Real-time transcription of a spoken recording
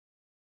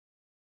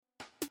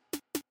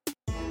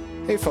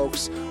Hey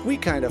folks, we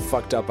kind of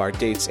fucked up our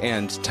dates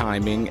and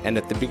timing, and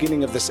at the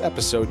beginning of this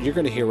episode, you're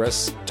going to hear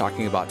us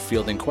talking about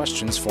fielding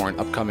questions for an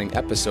upcoming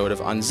episode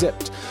of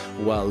Unzipped.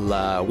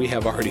 Well, we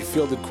have already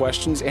fielded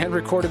questions and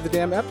recorded the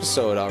damn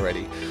episode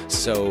already.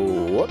 So,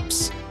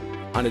 whoops.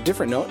 On a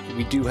different note,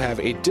 we do have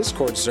a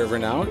Discord server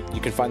now.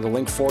 You can find the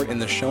link for it in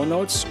the show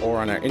notes or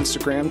on our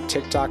Instagram,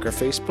 TikTok, or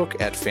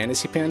Facebook at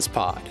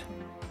FantasyPantsPod.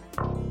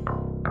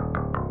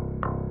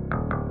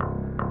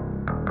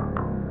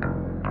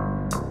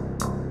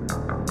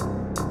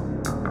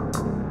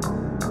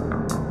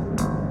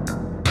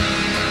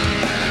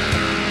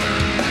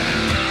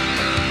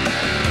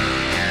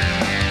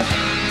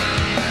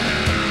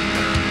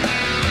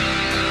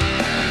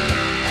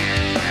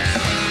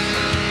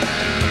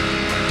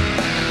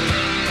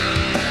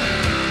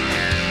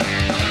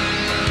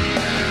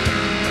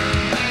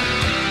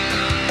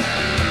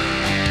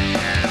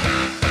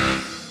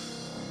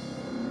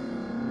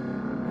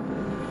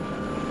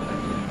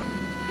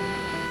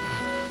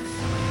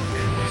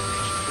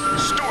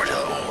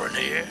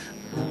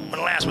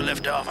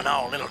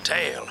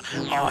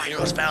 Our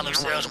heroes found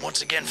themselves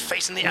once again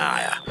facing the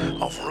ire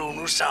of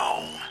Rune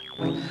Song.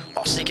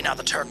 While seeking out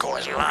the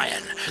turquoise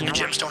lion, the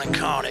gemstone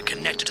incarnate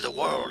connected to the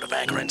world of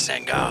Anchor and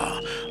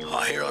Sangar,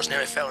 our heroes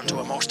nearly fell into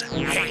a most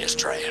heinous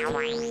trap.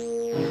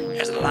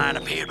 As the lion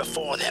appeared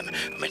before them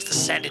amidst the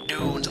sandy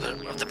dunes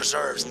of the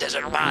preserve's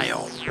desert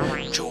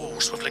biome,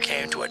 Jules swiftly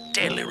came to a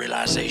deadly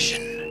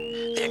realization.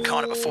 The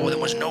incarnate before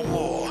them was no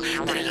more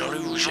than an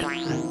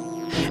illusion.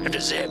 After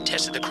Zeb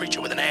tested the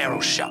creature with an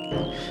arrow shot,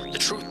 the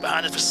truth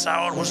behind the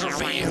facade was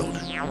revealed.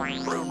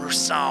 Rune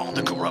Song,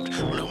 the corrupt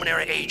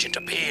luminary agent,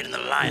 appeared in the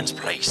lion's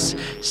place,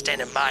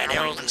 standing by an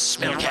elven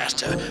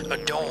spellcaster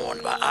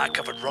adorned by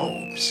eye-covered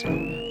robes.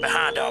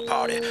 Behind our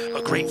party,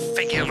 a great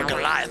figure of a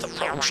Goliath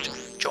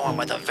approached, joined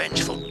by the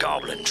vengeful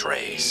goblin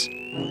Trace.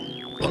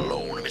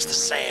 Alone amidst the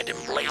sand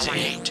and blazing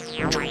heat,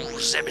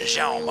 Jules, Zeb, and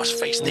Jean must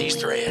face these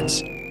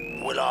threats.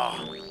 Will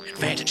our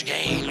advantage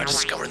gained by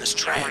discovering this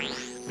trap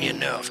be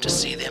enough to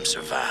see them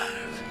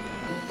survive?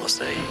 We'll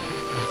see.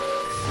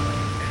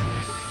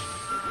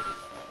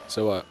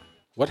 So,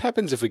 what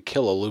happens if we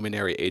kill a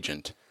luminary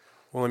agent?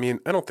 Well, I mean,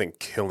 I don't think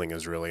killing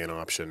is really an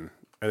option.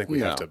 I think we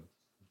have to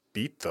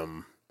beat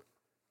them,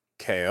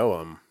 KO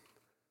them,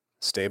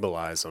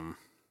 stabilize them,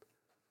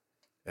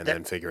 and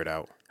then figure it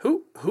out.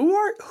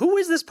 Who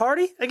is this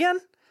party again?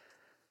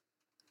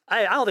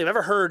 I don't think I've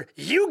ever heard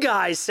you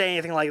guys say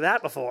anything like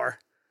that before.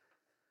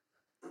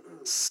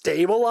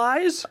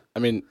 Stabilize? I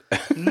mean...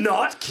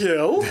 Not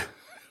kill?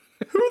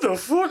 Who the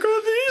fuck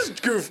are these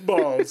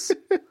goofballs?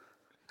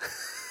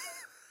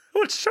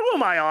 What show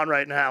am I on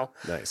right now?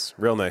 Nice.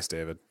 Real nice,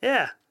 David.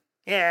 Yeah.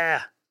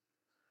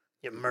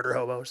 You murder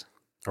hobos.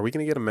 Are we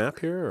going to get a map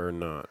here or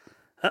not?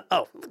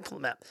 Pull the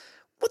map.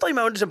 We'll throw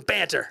you into some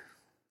banter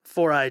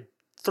before I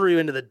threw you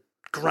into the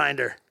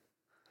grinder.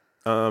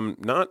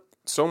 Not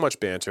so much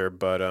banter,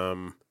 but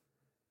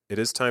it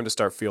is time to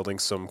start fielding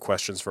some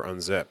questions for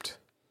Unzipped.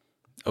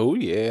 Oh,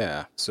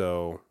 yeah.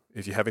 So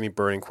if you have any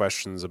burning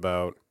questions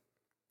about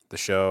the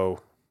show,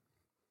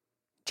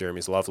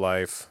 Jeremy's love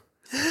life.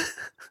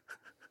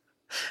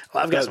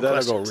 Well, I've got some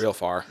questions. That'll go real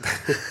far.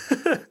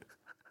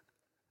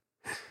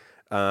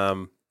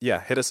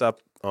 Hit us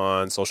up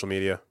on social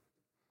media,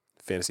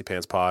 Fantasy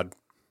Pants Pod,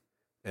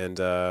 and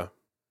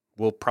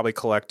we'll probably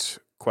collect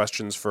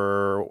questions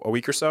for a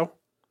week or so.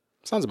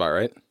 Sounds about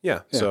right.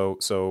 Yeah.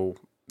 So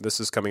this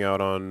is coming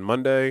out on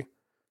Monday.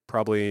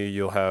 Probably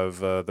you'll have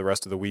the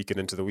rest of the week and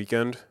into the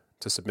weekend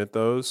to submit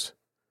those,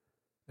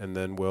 and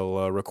then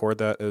we'll record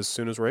that as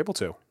soon as we're able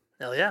to.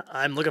 Hell yeah.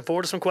 I'm looking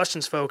forward to some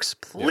questions, folks.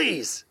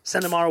 Please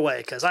send them our way,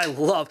 because I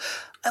love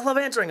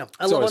answering them.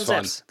 I love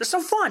Unzips. They're so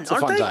fun, aren't they?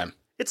 It's a fun time.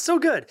 It's so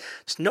good.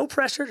 Just no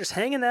pressure, just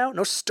hanging out,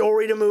 no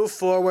story to move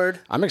forward.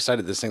 I'm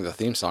excited to sing the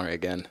theme song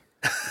again.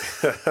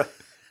 So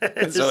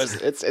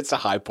it's a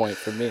high point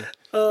for me.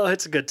 Oh,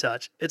 it's a good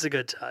touch.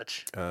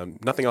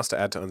 Nothing else to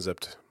add to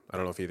Unzipped. I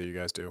don't know if either of you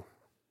guys do.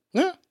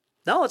 Yeah.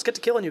 No, let's get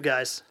to killing you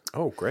guys.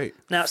 Oh, great.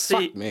 Now,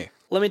 see, fuck me.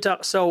 Let me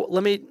talk. So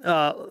let me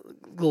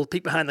little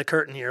peek behind the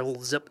curtain here. A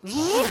little zip.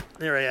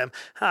 There I am.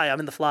 Hi,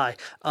 I'm in the fly.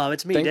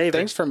 It's me, David.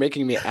 Thanks for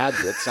making me add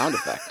that sound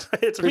effect.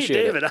 It's Appreciate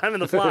me, David. I'm in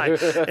the fly,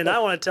 and I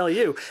want to tell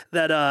you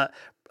that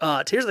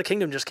Tears of the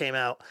Kingdom just came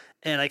out,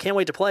 and I can't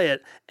wait to play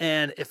it.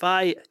 And if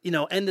I,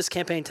 end this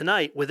campaign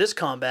tonight with this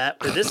combat,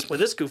 with this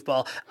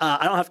goofball,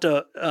 I don't have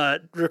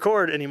to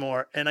record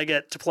anymore, and I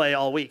get to play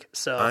all week.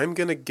 So I'm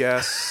gonna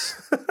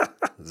guess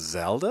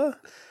Zelda.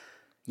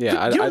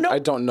 Yeah, I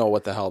don't know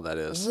what the hell that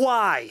is.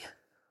 Why?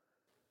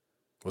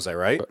 Was I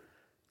right?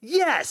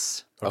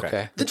 Yes.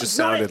 Okay. It just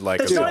sounded like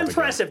it's not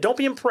impressive. Don't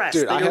be impressed.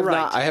 Dude,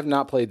 I have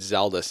not played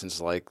Zelda since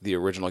the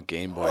original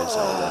Game Boy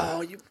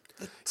Zelda.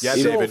 Yeah,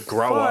 so David,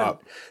 grow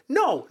up.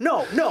 No. It's a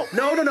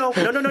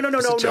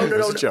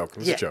joke.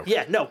 It's a joke.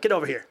 Yeah, no, get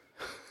over here.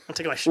 I'm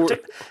taking my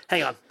shirt.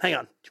 Hang on.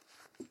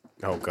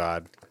 Oh,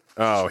 God.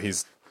 Oh,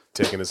 he's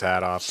taking his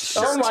hat off. He's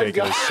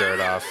taking his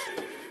shirt off.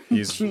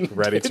 He's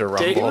ready to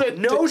rumble.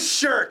 No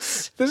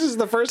shirts. This is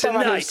the first time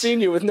I've seen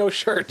you with no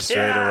shirt.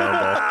 Ready to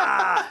rumble.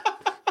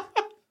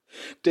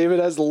 David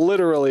has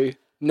literally,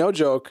 no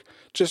joke,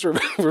 just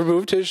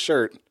removed his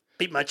shirt.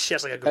 Beat my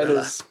chest like a And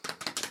gorilla. is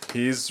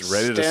He's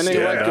ready to standing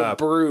stand like up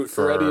a brute,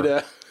 for, ready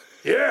to...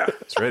 Yeah,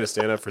 He's ready to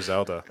stand up for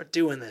Zelda. we're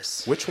doing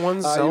this. Which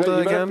one's You Zelda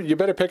better- again? You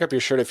better pick up your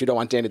shirt if you don't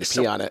want Danny to pee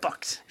So on it.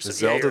 fucked. You're Is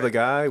so, Zelda the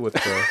guy with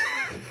the...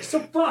 You're so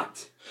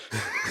fucked.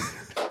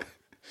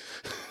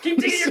 Keep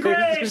digging your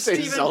grave, You say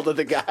Steven. Zelda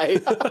the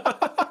guy.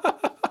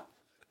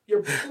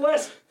 Your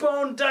blessed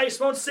bone dice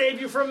won't save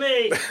you from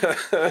me.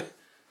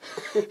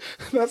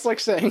 That's like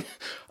saying,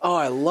 oh,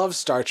 I love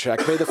Star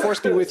Trek. May the Force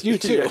be with you,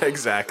 too. Yeah,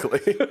 exactly.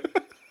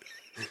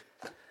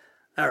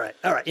 All right.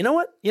 You know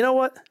what?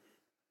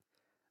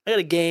 I got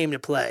a game to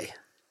play.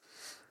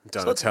 let's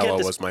get Donatello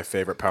this- was my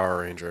favorite Power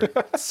Ranger.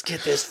 Let's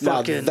get this Now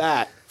fucking...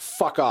 that,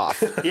 fuck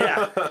off.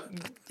 Yeah.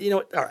 You know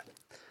what? All right.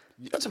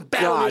 Put some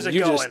battle God, music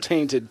you going. just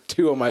tainted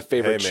two of my Hey,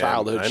 favorite man,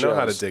 childhood I shows. know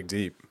how to dig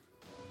deep.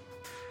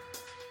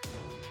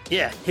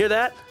 Yeah, hear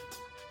that?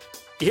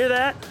 You hear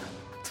that?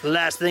 It's the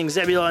last thing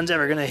Zebulon's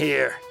ever gonna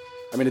hear.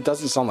 I mean, it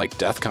doesn't sound like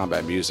death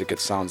combat music.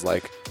 It sounds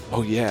like,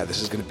 oh yeah, this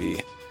is going to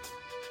be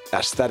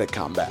aesthetic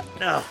combat.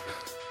 No.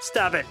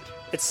 Stop it.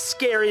 It's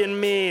scary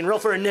and mean. Roll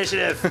for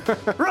initiative.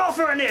 Roll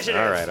for initiative.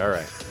 All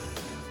right.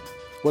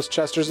 What's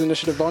Chester's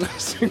initiative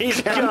bonus?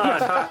 He's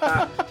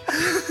gone.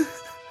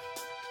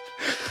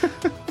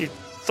 You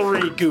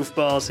three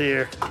goofballs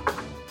here.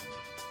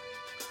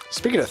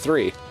 Speaking of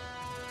three,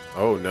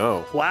 Oh,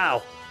 no.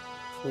 Wow.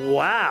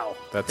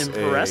 That's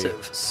impressive.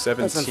 a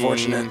 17. That's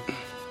unfortunate.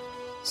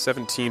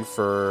 17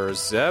 for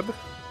Zeb.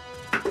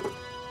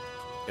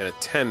 And a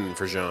 10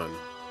 for Jean.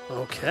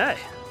 Okay.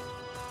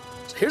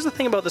 So here's the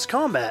thing about this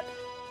combat.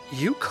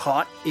 You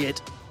caught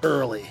it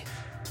early.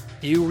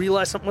 You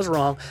realized something was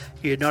wrong.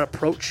 You did not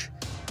approach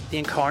the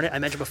incarnate. I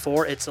mentioned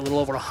before, it's a little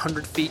over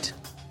 100 feet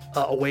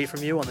away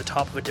from you on the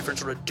top of a different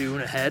sort of dune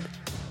ahead.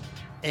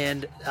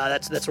 And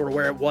that's sort of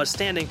where it was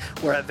standing,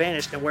 where it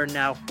vanished, and where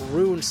now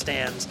Rune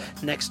stands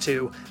next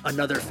to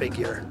another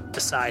figure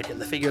beside him.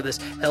 The figure of this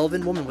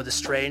elven woman with a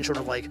strange sort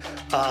of like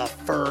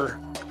fur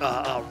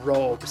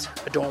robes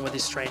adorned with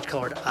these strange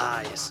colored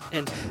eyes.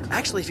 And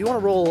actually, if you want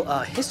to roll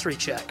a history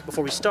check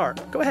before we start,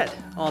 go ahead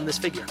on this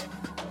figure.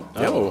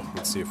 oh,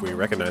 Let's see if we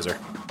recognize her.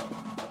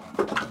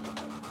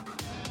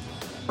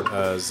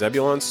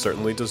 Zebulon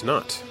certainly does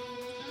not.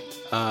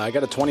 I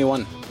got a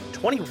 21.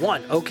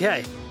 21,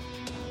 okay.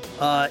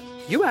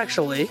 You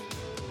actually,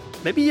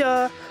 maybe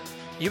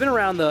you've been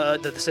around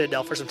the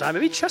Citadel for some time.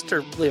 Maybe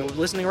Chester,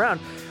 listening around,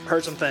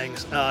 heard some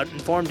things,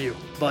 informed you.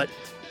 But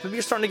maybe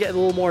you're starting to get a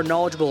little more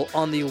knowledgeable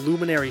on the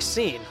luminary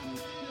scene.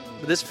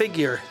 But this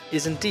figure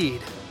is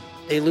indeed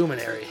a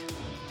luminary.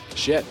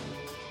 Shit.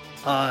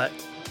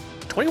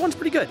 21's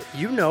pretty good.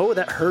 You know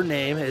that her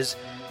name is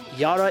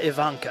Yara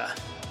Ivanka.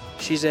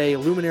 She's a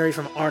luminary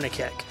from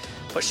Arnikek.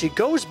 But she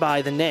goes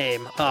by the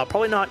name,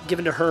 probably not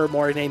given to her,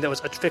 more a name that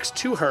was affixed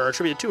to her,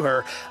 attributed to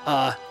her,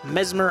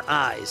 Mesmer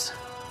Eyes.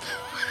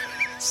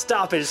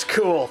 Stop it, it's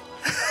cool.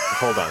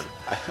 Hold on.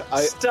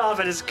 Stop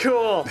it, it's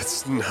cool.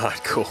 It's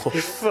not cool.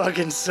 You're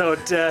fucking so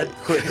dead.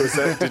 Wait, was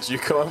that? Did you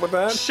come up with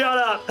that? Shut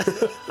up.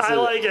 I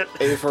like it.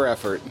 A for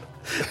effort.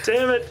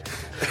 Damn it.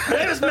 Her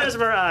name is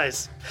Mesmer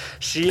Eyes.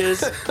 She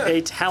is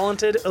a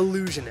talented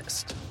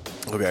illusionist.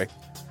 Okay.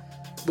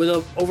 With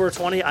over a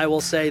 20, I will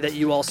say that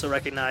you also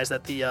recognize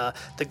that the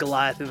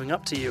Goliath moving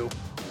up to you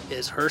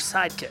is her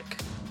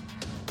sidekick.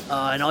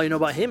 And all you know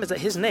about him is that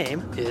his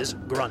name is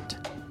Grunt.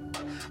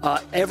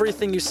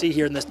 Everything you see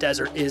here in this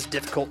desert is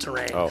difficult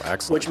terrain. Oh,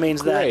 excellent. Which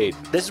means that Great.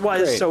 this is why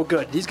this is Great. so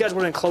good. These guys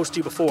weren't even close to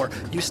you before.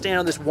 You stand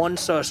on this one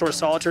sort of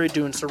solitary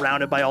dune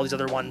surrounded by all these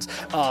other ones.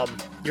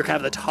 You're kind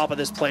of at the top of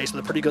this place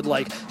with a pretty good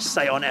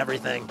sight on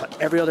everything. But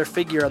every other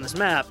figure on this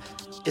map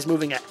is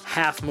moving at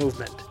half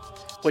movement.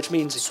 Which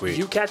means Sweet.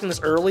 you catching this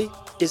early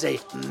is a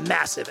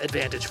massive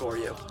advantage for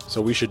you.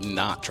 So we should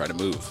not try to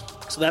move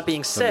So that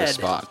being from this said,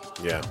 spot.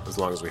 Yeah, as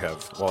long as we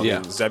have... Well, Yeah. I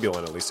mean,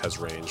 Zebulon at least has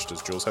range.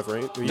 Does Jules have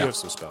range? You No. have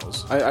some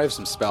spells. I have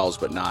some spells,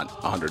 but not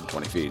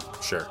 120 feet.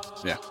 Sure.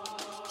 Yeah.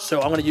 so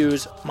I'm going to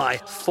use my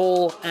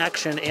full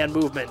action and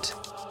movement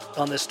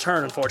on this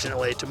turn,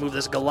 unfortunately, to move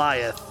this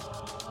Goliath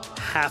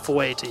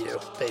halfway to you,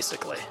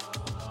 basically.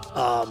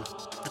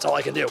 That's all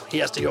I can do. He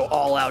has to go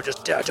all out,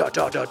 just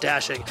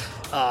dashing.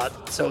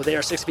 So they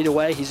are 6 feet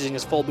away. He's using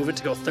his full movement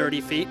to go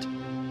 30 feet.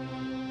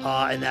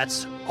 And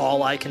that's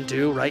all I can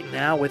do right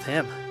now with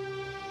him.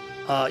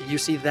 You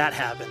see that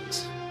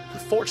happens.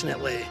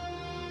 Unfortunately,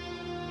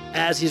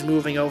 as he's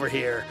moving over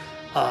here,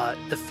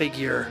 the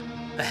figure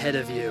ahead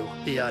of you,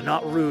 the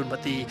not Rune,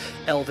 but the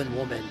elven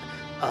woman,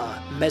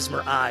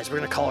 Mesmer Eyes. We're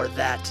going to call her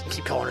that.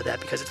 Keep calling her that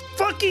because it's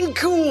fucking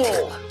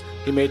cool.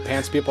 He made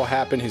Pants People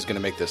happen. He's going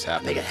to make this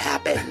happen. Make it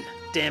happen.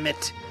 Damn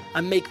it.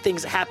 I make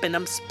things happen.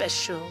 I'm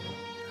special.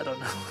 I don't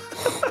know.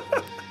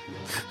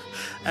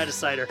 I had a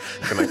cider.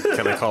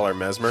 Can I call her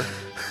Mesmer?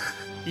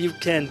 You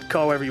can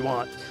call whatever you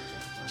want.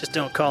 Just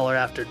don't call her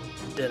after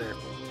dinner.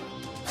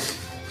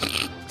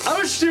 I'm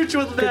going to shoot you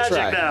with Good magic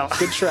try. now.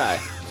 Good try.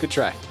 Good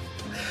try.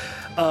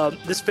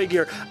 This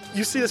figure,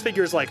 you see this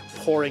figure is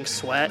pouring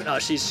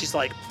sweat. She's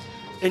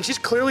and she's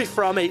clearly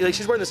from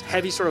she's wearing this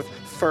heavy sort of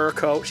fur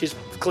coat. She's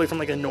clearly from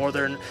like a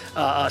northern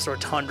sort of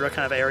tundra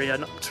kind of area.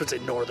 I should say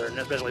northern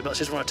especially, but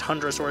she's from a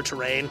tundra sort of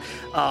terrain.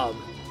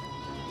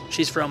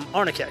 She's from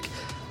Arnikek.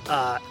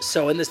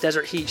 So in this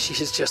desert heat,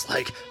 she's just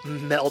like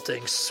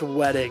melting,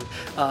 sweating,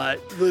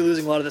 really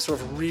losing a lot of this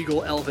sort of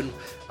regal elven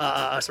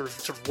sort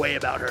of way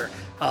about her.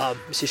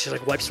 You see, she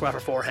like wipes sweat off her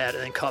forehead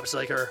and then cups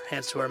like her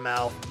hands to her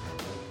mouth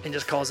and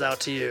just calls out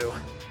to you.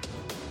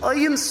 I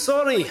am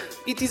sorry,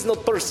 it is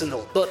not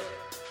personal, but,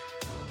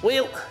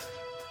 well,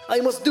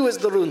 I must do as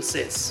the rune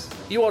says.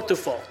 You are to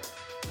fall.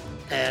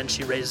 And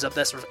she raises up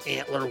that sort of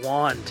antler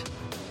wand.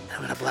 And I'm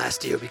going to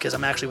blast you because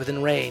I'm actually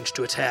within range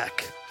to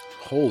attack.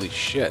 Holy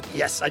shit.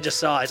 Yes, I just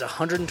saw it's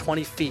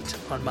 120 feet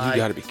on my... You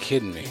gotta be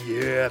kidding me.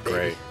 Yeah, baby.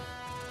 Great.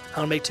 I'm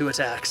going to make 2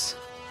 attacks.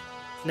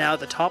 Now, at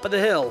the top of the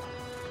hill,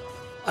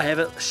 I have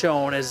it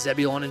shown as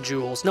Zebulon and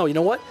Jules. No, you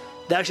know what?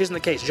 That actually isn't the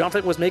case. Jean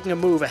Franklin was making a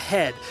move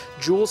ahead.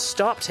 Jules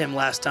stopped him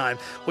last time,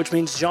 which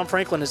means Jean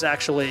Franklin is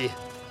actually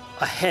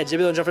ahead.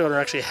 Zebulon and Jean Franklin are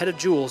actually ahead of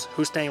Jules,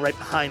 who's standing right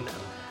behind them,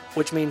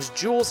 which means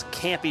Jules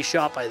can't be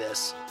shot by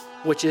this,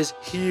 which is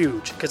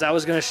huge, because I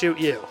was going to shoot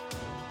you.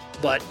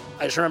 But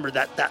I just remembered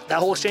that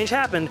whole exchange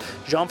happened.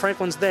 Jean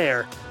Franklin's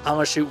there. I'm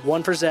going to shoot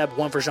 1 for Zeb,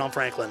 1 for Jean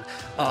Franklin.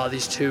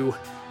 These 2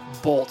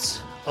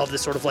 bolts of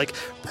this sort of like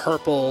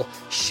purple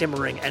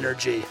shimmering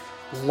energy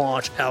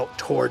launch out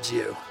towards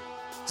you.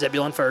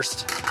 Zebulon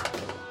first.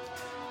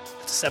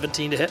 It's a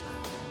 17 to hit.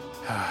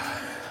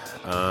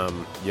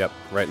 Yep.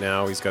 Right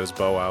now he's got his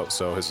bow out,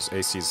 so his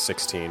AC is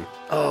 16.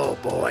 Oh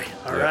boy.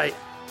 All right.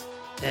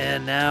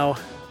 And now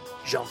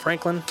Jean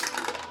Franklin.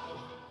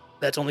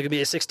 That's only going to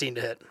be a 16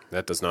 to hit.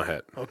 That does not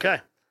hit. Okay.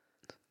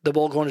 The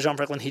bolt going to Jean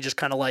Franklin, he just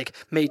kind of like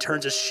maybe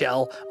turns his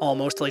shell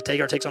almost to like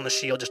takes on the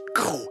shield,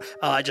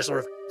 just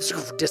sort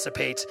of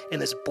dissipates in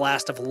this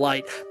blast of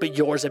light. But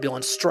your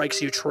Zebulon strikes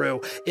you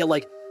true. It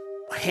like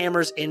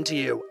hammers into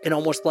you and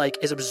almost like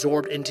is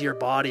absorbed into your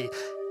body.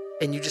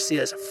 And you just see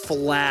this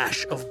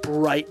flash of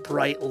bright,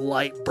 bright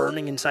light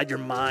burning inside your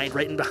mind,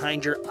 right in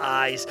behind your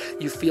eyes.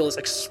 You feel this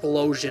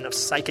explosion of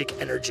psychic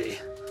energy.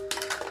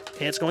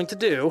 And it's going to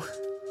do...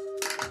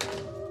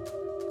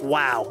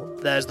 Wow,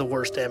 that is the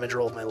worst damage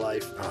roll of my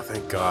life. Oh,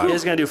 thank God. It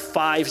is going to do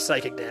 5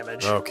 psychic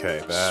damage.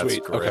 Okay, that's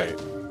Sweet. great. Okay.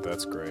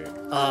 That's great.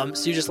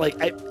 So you just like,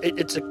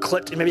 it's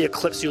eclipsed, it maybe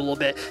eclipses you a little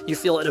bit. You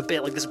feel it a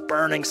bit, like this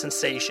burning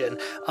sensation.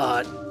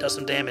 Does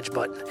some damage,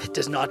 but it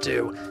does not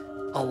do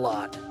a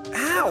lot.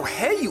 Ow,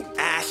 hey, you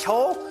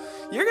asshole.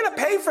 You're going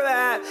to pay for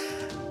that.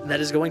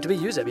 That is going to be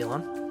you,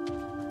 Zebulon.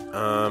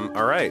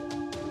 All right.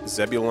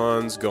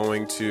 Zebulon's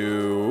going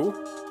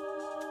to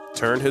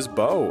turn his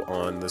bow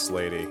on this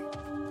lady.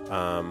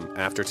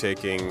 After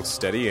taking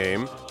steady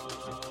aim,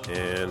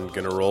 and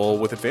gonna roll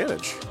with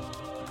advantage.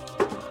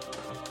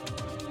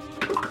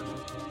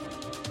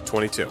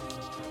 22.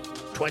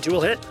 22 will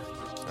hit.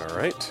 All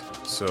right.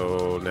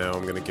 So now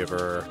I'm gonna give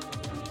her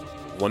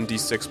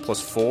 1d6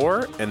 plus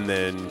 4, and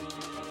then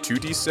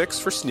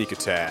 2d6 for sneak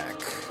attack.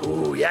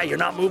 Ooh, yeah, you're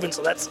not moving,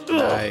 so that's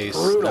Nice,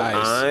 brutal. nice.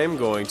 I'm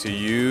going to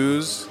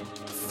use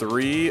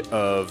 3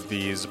 of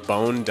these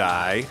bone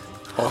die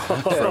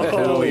from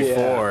Holy yeah.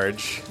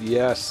 Forge.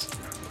 Yes.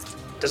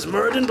 Does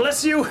Muradin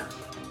bless you?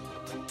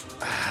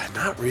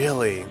 Not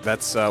really.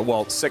 That's,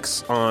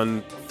 6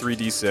 on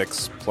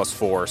 3d6 plus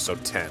 4, so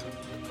 10.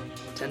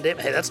 10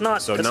 damage. Hey, that's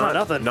not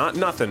nothing. Not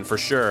nothing for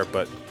sure,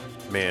 but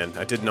man,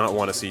 I did not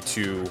want to see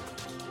two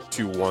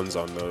 1s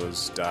on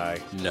those die.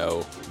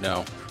 No.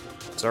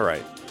 It's all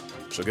right.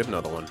 She'll get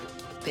another one.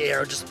 The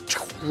arrow just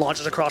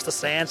launches across the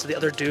sand. So the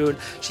other dude,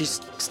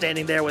 she's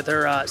standing there with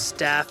her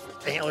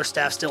antler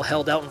staff still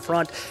held out in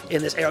front,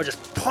 and this arrow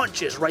just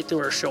punches right through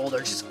her shoulder.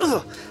 And she's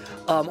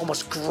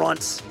almost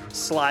grunts,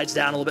 slides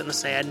down a little bit in the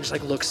sand, and just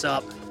like looks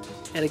up,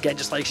 and again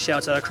just like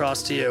shouts out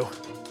across to you.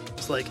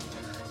 It's like,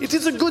 "It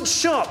is a good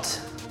shot.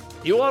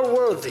 You are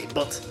worthy,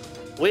 but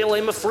well,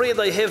 I'm afraid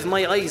I have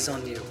my eyes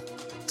on you."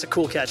 It's a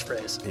cool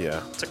catchphrase.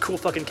 Yeah. It's a cool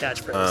fucking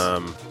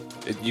catchphrase.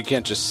 You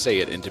can't just say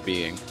it into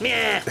being.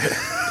 Yeah.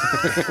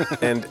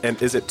 And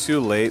is it too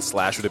late /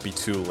 would it be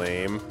too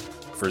lame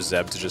for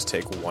Zeb to just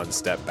take 1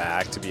 step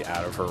back to be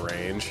out of her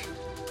range?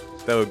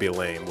 That would be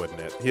lame, wouldn't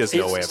it? He has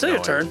no way of Still knowing.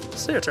 your turn.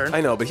 Still your turn.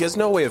 I know, but he has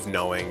no way of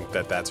knowing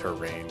that that's her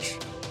range.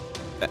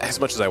 As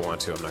much as I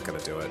want to, I'm not going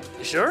to do it.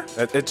 You sure?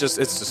 It's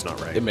just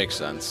not right. It makes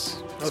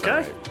sense. Okay.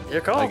 right.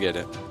 Your call. I get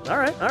it. All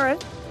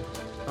right.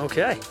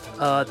 Okay.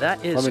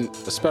 That is. I mean,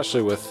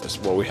 especially with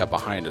what we have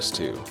behind us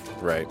too.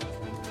 Right.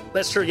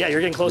 That's true. Yeah,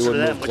 you're getting We closer would to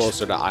move them, which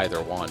closer to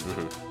either one.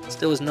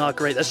 still is not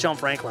great. That's Jean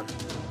Franklin.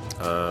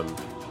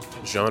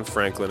 Jean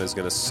Franklin is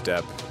going to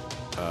step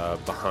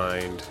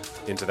behind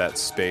into that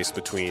space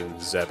between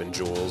Zeb and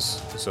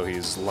Jules. So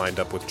he's lined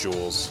up with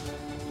Jules,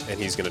 and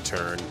he's going to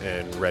turn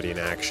and ready in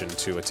action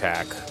to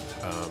attack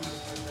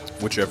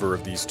whichever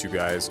of these 2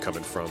 guys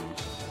coming from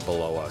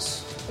below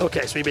us.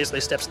 Okay, so he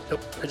basically steps. Oh,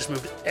 I just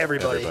moved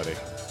everybody.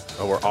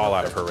 Oh, we're all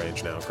out of her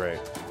range now. Great.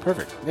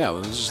 Perfect. Yeah,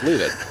 let's just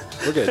leave it.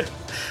 We're good.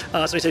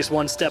 So he takes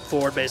 1 step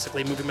forward,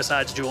 basically moving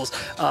besides Jules,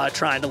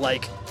 trying to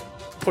like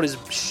put his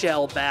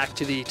shell back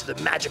to the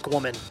magic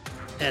woman,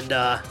 and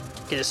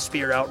get his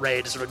spear out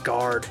ready to sort of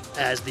guard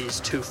as these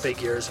two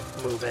figures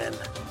move in.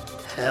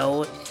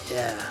 Hell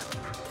yeah.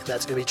 And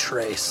that's going to be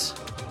Trace.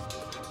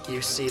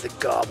 You see the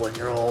goblin,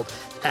 your old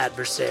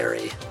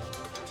adversary.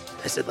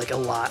 I said like a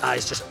lot,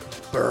 eyes just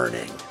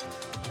burning.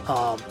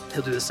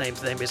 He'll do the same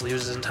thing, basically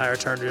use his entire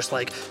turn to just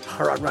like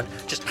run,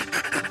 just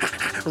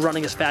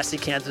running as fast as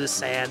he can through the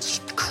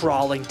sand,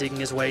 crawling, digging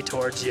his way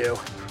towards you.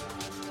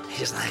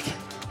 He's like,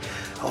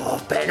 oh,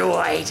 I've been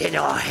waiting,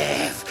 I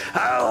have.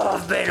 Oh,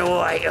 I've been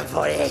waiting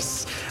for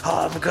this.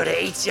 Oh, I'm gonna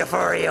eat you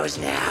for reals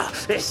now.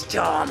 This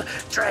time,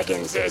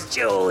 dragons is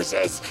Jules.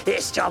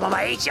 This time I'm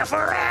gonna eat you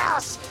for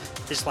reals.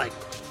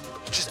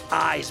 Just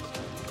eyes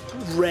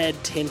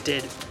red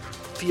tinted,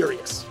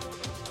 furious.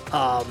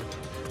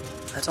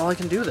 That's all I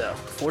can do, though.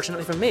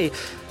 Fortunately for me,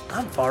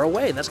 I'm far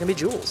away, and that's going to be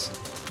Jules.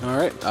 All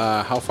right.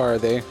 How far are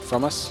they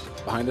from us,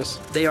 behind us?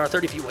 They are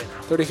 30 feet away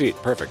now. 30 feet.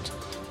 Perfect.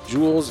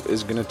 Jules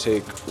is going to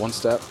take one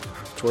step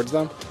towards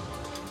them,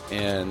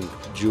 and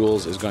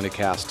Jules is going to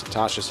cast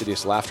Tasha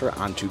Sidious Laughter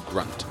onto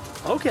Grunt.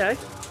 Okay.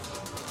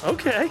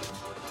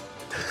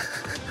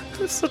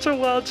 It's such a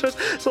wild choice.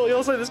 So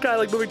you'll say this guy,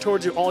 like, moving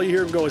towards you, all you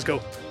hear him go is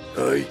go,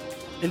 hey,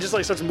 and just,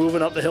 like, starts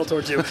moving up the hill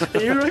towards you.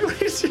 And you're like,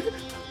 what you...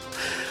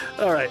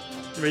 All right.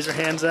 Raise your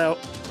hands out.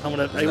 I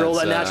roll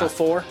that natural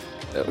 4.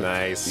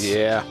 Nice.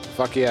 Yeah.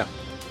 Fuck yeah.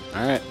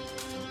 All right.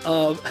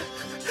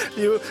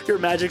 Your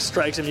magic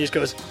strikes him. He just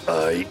goes,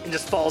 and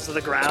just falls to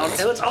the ground.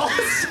 And that's all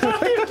the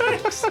sound he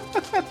makes.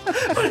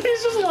 But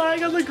he's just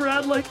lying on the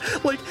ground, like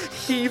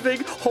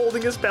heaving,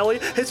 holding his belly.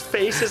 His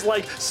face is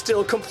like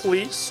still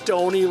complete,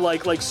 stony,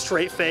 like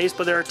straight face,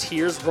 but there are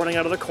tears running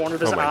out of the corner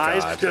of his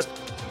eyes. God. Just,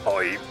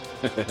 oi,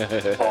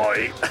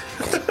 oi.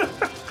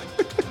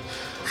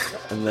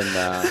 And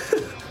then,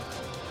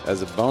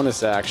 as a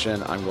bonus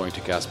action, I'm going to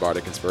cast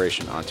Bardic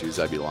Inspiration onto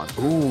Zebulon.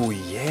 Ooh,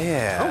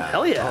 yeah. Oh,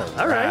 hell yeah.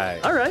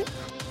 All right.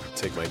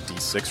 Take my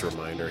D6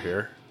 reminder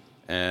here.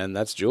 And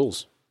that's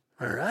Jules.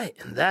 All right,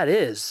 and that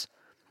is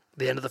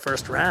the end of the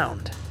first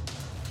round.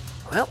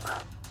 Well,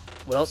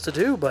 what else to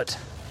do but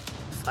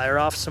fire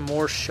off some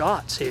more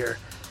shots here.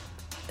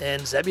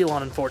 And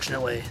Zebulon,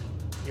 unfortunately,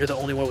 you're the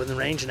only one within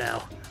range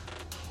now.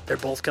 They're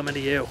both coming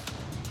to you.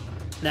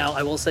 Now,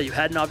 I will say you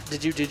had not.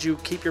 Did you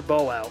keep your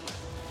bow out?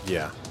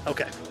 Yeah.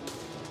 Okay.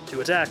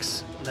 2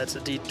 attacks. And that's a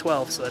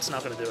D12, so that's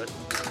not going to do it.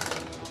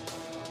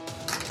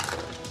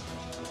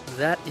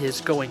 That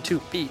is going to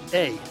be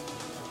a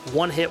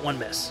 1 hit, 1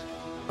 miss.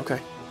 Okay.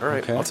 All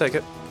right. Okay. I'll take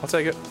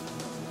it.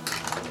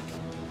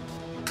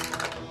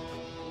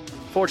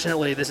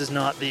 Fortunately, this is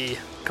not the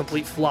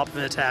complete flop of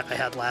an attack I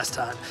had last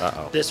time.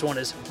 Uh-oh. This one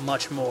is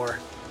much more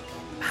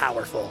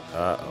powerful.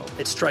 Uh-oh.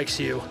 It strikes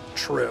you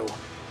true.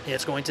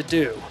 It's going to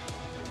do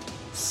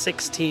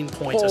 16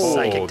 points of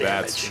psychic damage.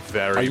 That's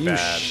very Are you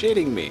bad.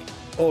 shitting me?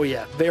 Oh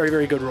yeah, very,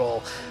 very good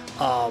roll.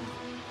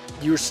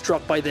 You're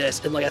struck by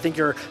this, and like I think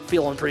you're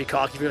feeling pretty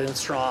cocky, feeling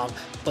strong,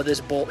 but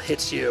this bolt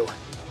hits you,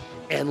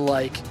 and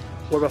like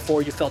where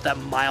before you felt that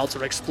mild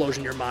sort of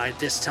explosion in your mind,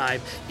 this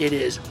time it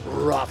is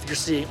rough. You're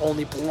seeing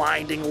only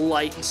blinding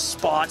light and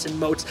spots and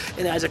motes,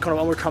 and as it kind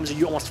of overcomes you,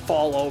 you almost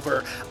fall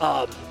over.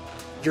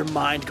 Your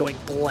mind going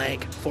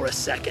blank for a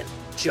second,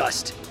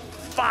 just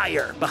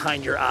fire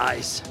behind your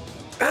eyes.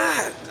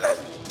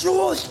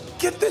 Jules,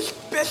 get this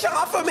bitch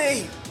off of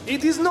me!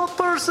 It is not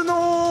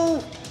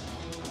personal!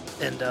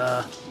 And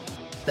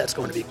that's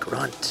going to be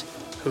Grunt,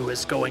 who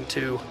is going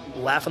to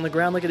laugh on the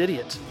ground like an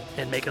idiot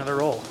and make another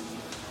roll.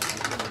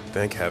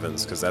 Thank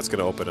heavens, because that's going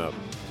to open up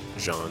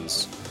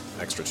Jean's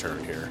extra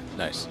turn here.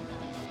 Nice.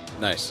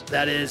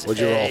 That is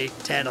What'd you a roll?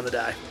 10 on the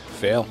die.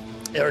 Fail.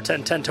 Or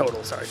 10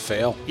 total, sorry.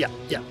 Fail. Yeah.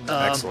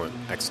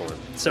 Excellent.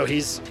 So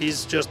he's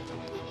just...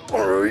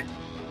 Oi.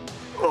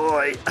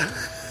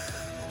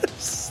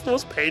 It's the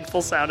most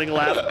painful sounding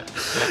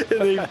laugh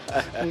in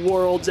the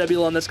world.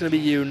 Zebulon, that's going to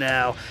be you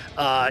now.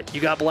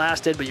 You got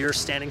blasted, but you're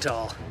standing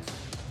tall.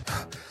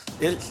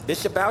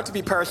 It's about to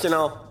be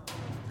personal.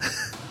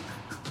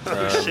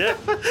 Oh, shit.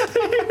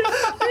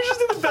 You just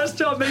did the best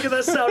job making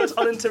that sound as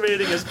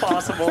unintimidating as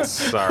possible.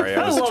 Sorry,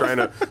 I was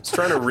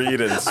trying to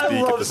read and speak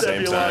at the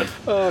same time.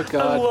 Oh, I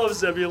God. love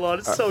Zebulon.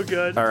 It's so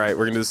good. All right,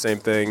 we're going to do the same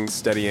thing.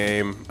 Steady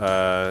aim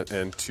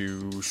and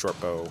 2 short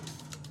bow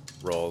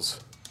rolls.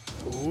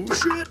 Oh,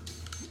 shit.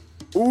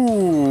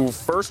 Ooh,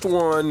 first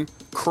one,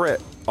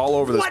 crit all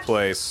over this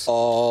place.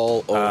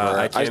 All over.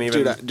 I can't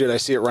even... Dude, I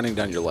see it running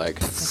down your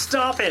leg.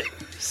 Stop it.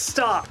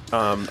 Stop.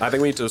 I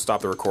think we need to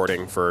stop the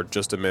recording for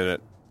just a minute.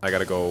 I got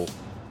to go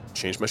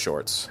change my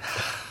shorts.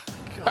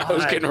 I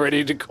was getting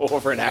ready to go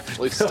over and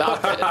actually stop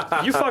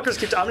it. You fuckers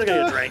keep... I'm going to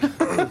get a drink.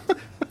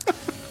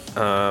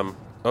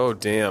 Oh,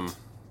 damn.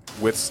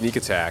 With sneak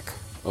attack.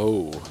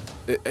 Oh.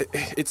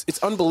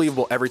 It's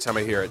unbelievable every time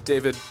I hear it.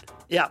 David,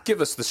 Yeah.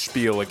 give us the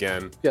spiel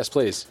again. Yes,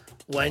 please.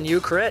 When you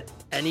crit,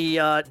 any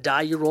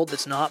die you rolled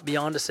that's not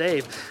beyond a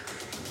save,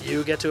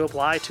 you get to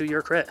apply to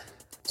your crit.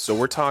 So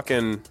we're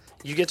talking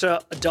You get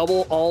to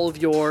double all of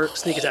your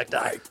sneak attack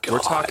die. We're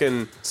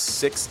talking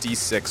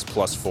 6d6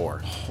 plus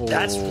 4.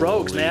 That's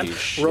rogues, man.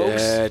 shit.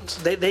 Rogues,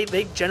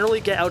 they generally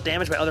get out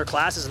damaged by other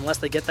classes unless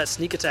they get that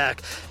sneak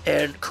attack,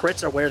 and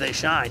crits are where they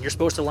shine. You're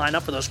supposed to line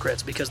up for those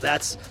crits because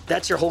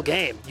that's your whole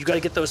game. You got to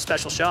get those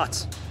special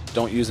shots.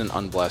 Don't use an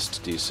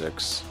unblessed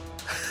d6.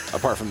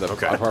 Apart from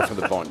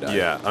the bone die.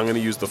 Yeah, I'm going to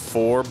use the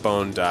 4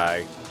 bone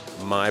die,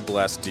 my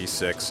blessed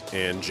d6,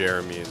 and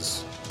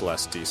Jeremy's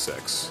blessed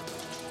d6.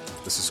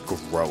 This is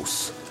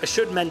gross. I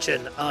should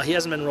mention, he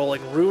hasn't been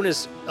rolling. Rune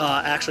is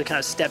actually kind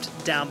of stepped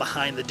down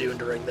behind the dune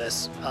during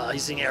this.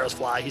 He's seeing arrows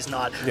fly. He's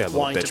not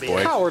wanting to be.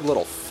 boy. Coward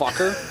little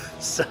fucker.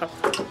 So,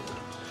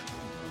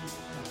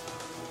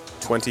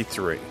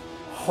 23.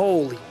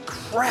 holy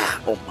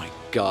crap. Oh my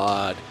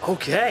god.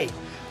 Okay.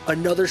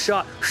 Another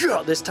shot.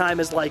 This time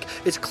is like,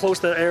 it's close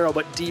to the arrow,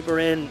 but deeper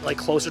in, like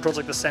closer towards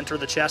like the center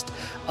of the chest.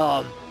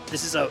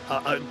 This is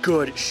a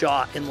good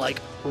shot, and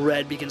like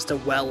red begins to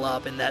well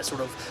up in that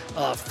sort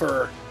of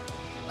fur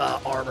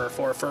armor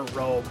for a fur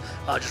robe,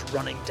 just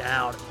running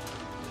down.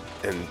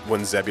 And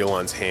when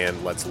Zebulon's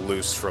hand lets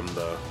loose from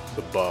the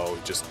bow,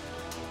 it just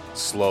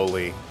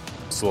slowly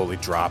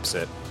drops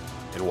it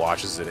and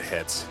watches it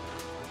hit.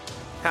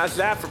 How's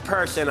that for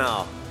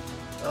personal?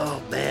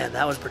 Oh man,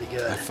 that was pretty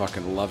good. I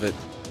fucking love it.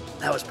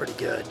 That was pretty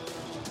good.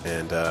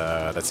 And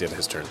that's the end of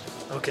his turn.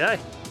 Okay.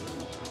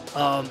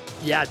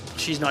 Yeah,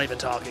 she's not even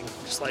talking.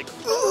 Just like,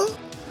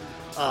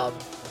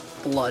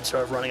 blood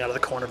sort of running out of the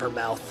corner of her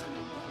mouth.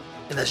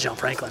 And that's Jean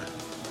Franklin.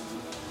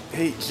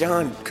 Hey,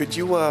 John, could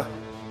you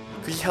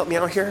help me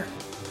out here?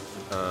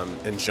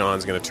 And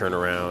John's going to turn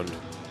around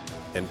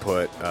and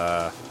put,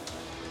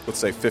 let's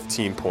say,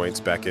 15 points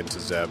back into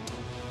Zeb.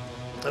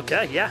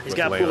 Okay, yeah, he's With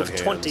got a lay pool on of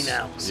hands. 20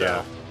 now. So,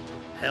 Yeah.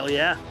 hell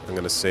yeah. I'm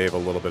going to save a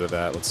little bit of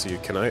that. Let's see.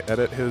 Can I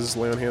edit his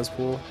lay on hands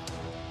pool?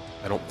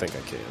 I don't think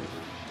I can.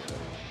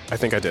 I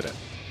think I did it.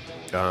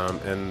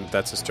 And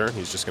that's his turn.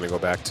 He's just going to go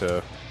back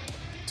to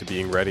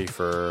being ready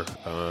for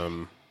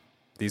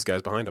these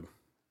guys behind him.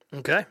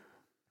 Okay.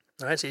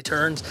 All right, so he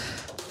turns,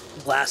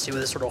 blasts you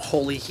with this sort of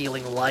holy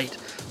healing light,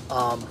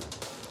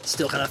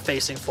 still kind of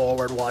facing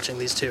forward, watching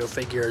these two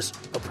figures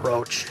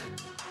approach.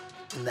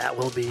 And that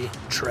will be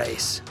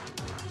Trace.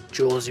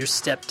 Jules, you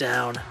step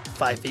down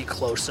 5 feet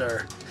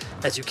closer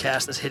as you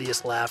cast this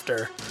hideous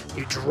laughter.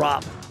 You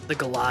drop the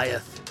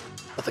Goliath,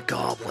 but the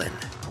goblin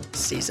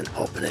sees an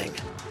opening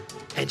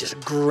and just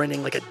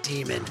grinning like a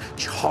demon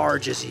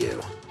charges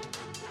you.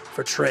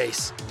 For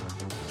Trace,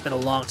 it's been a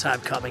long time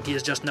coming. He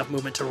has just enough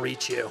movement to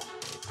reach you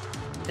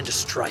and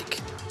just strike.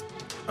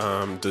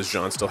 Does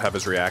Jean still have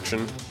his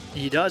reaction?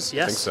 He does,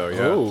 yes. I think so, yeah.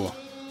 Oh.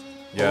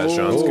 Yeah,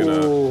 Jean's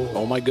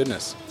my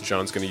goodness.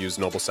 gonna use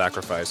Noble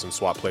Sacrifice and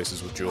swap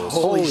places with Jules.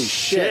 Holy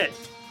shit.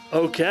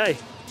 Okay.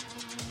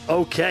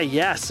 Okay,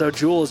 yeah. So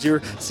Jules, you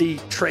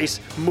see Trace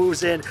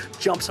moves in,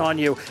 jumps on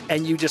you,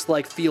 and you just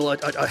like feel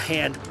a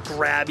hand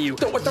grab you,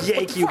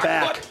 yank you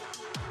back.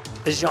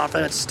 As Jean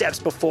Franklin steps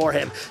before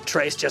him,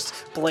 Trace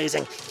just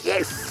blazing,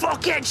 "You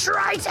fucking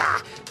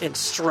traitor!" and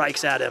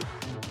strikes at him.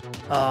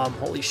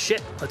 Holy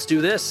shit. Let's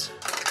do this.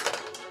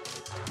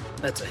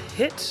 That's a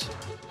hit.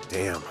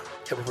 Damn.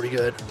 Yeah, we're pretty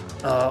good.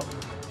 No,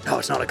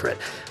 it's not a crit.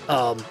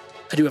 I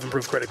do have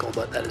improved critical,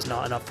 but that is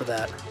not enough for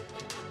that.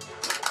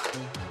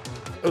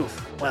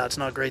 Oof. Wow, it's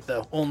not great,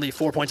 though. Only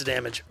 4 points of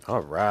damage.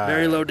 All right.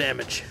 Very low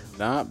damage.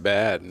 Not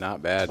bad,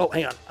 not bad. Oh,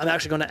 hang on. I'm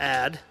actually going to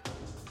add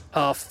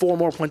 4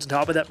 more points on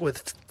top of that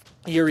with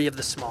Eerie of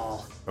the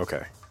Small.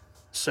 Okay.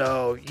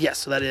 So, yes,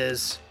 so that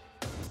is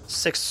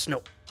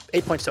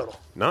 8 points total.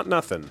 Not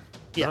nothing.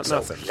 Yeah, Not so,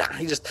 nothing. Yeah,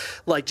 he just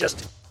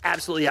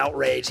absolutely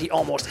outraged. He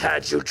almost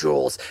had you,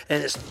 Jules,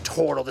 and this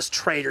turtle, this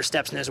traitor,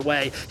 steps in his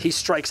way. He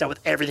strikes out with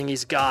everything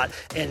he's got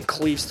and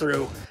cleaves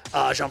through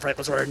Jean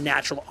Franklin's sort of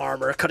natural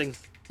armor, cutting,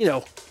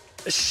 a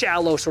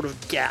shallow sort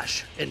of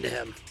gash into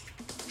him.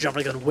 Jean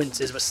Franklin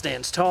winces but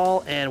stands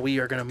tall, and we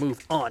are going to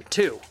move on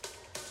to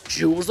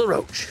Jules the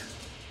Roach.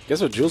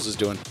 Guess what Jules is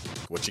doing?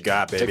 What you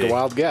got, baby? Take a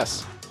wild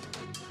guess.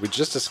 We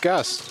just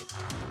discussed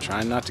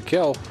trying not to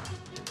kill.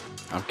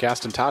 I'm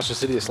casting Tasha's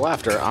Hideous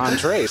Laughter on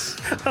Trace.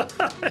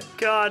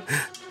 God.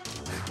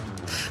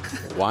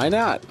 Why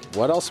not?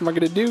 What else am I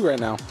going to do right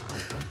now?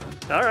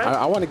 All right.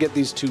 I want to get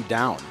these two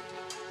down.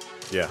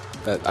 Yeah.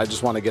 I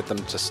just want to get them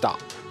to stop.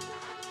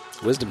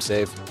 Wisdom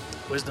save.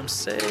 Wisdom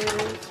save.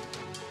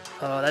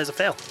 That is a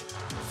fail.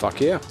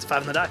 Fuck yeah. It's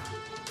 5 on the die.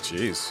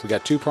 Jeez. We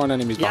got 2 prone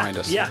enemies behind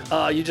us. Yeah,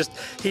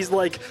 he's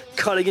like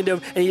cutting into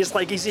him, and you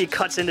see he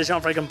cuts into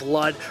Jean Franklin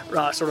blood,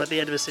 sort of at the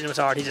end of his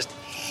scimitar, and he just.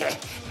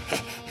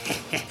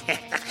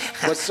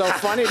 What's so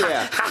funny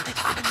there?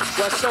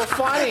 What's so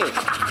funny?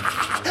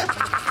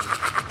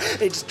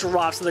 It just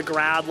drops to the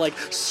ground, like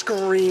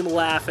scream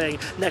laughing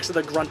next to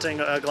the grunting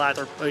Goliath,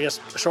 or I guess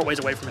a short ways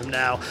away from him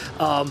now.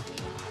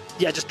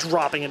 Just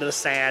dropping into the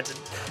sand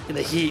in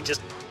the heat,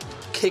 just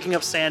kicking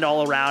up sand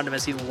all around him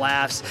as he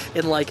laughs.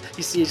 And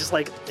you see, just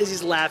as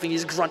he's laughing,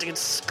 he's grunting and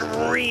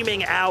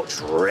screaming out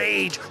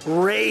rage.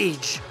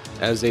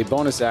 As a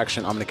bonus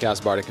action, I'm going to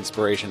cast Bardic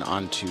Inspiration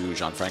onto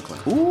Jean Franklin.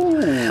 Ooh,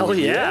 Hell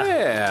yeah.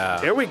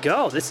 yeah. Here we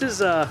go. This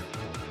is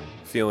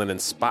Feeling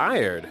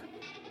inspired.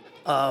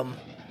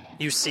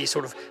 you see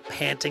sort of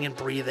panting and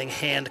breathing,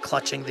 hand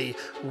clutching the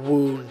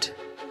wound,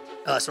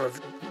 sort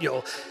of,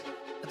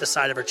 at the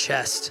side of her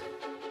chest.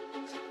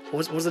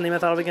 What was the name I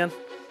thought of again?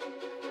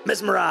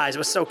 Mesmerize. It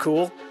was so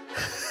cool.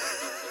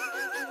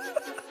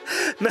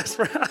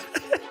 Mesmerize.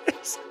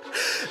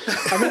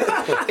 I mean,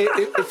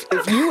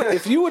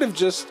 if you would have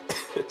just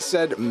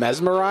said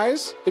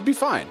mesmerize, it'd be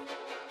fine.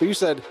 But you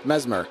said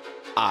mesmer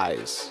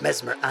eyes.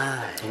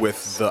 Mesmerize.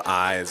 With the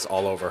eyes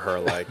all over her,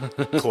 like,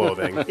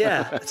 clothing.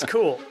 Yeah, it's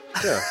cool.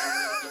 Yeah.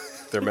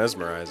 They're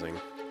mesmerizing.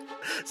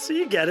 So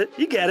you get it.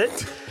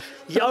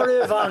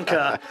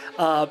 Yarivanka,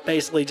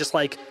 basically just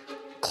like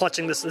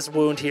clutching this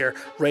wound here,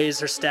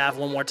 raised her staff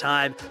one more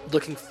time,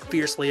 looking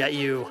fiercely at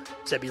you,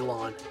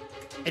 Zebulon,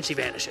 and she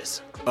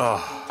vanishes.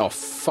 Oh,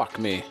 fuck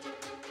me.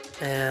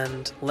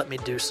 And let me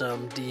do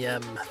some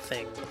DM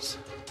things.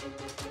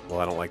 Well,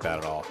 I don't like that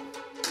at all.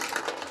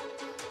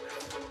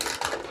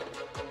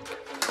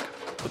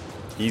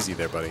 Easy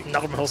there, buddy.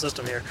 Knock my whole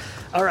system here.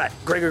 All right,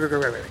 great.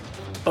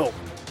 Oh,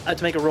 I had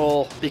to make a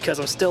roll because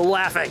I'm still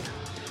laughing.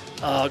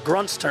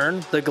 Grunt's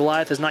turn. The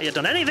Goliath has not yet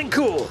done anything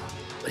cool,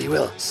 but he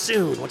will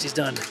soon once he's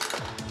done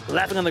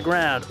laughing on the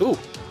ground. Ooh.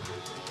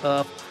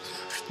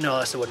 No,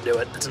 that still wouldn't do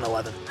it. That's an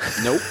 11.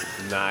 Nope.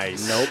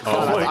 Nice. Nope.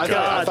 Oh my I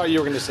God. thought you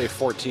were going to say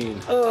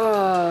 14.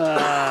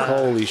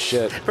 Holy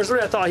shit. For some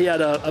reason, I thought he had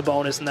a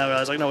bonus, and then I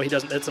was like, no, he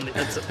doesn't. It's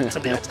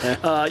something else.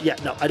 Yeah,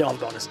 no, I don't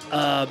have a bonus.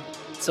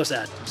 So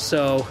sad.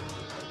 So,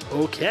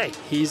 okay.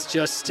 He's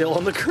just still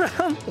on the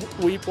ground,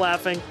 weep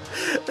laughing.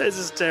 This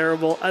is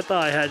terrible. I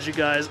thought I had you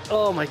guys.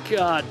 Oh, my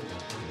God.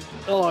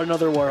 Oh,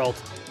 another world.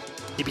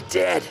 You'd be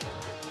dead.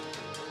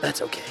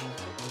 That's okay.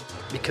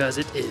 Because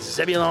it is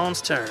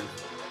Zebulon's turn.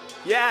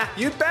 Yeah,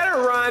 you'd better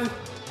run.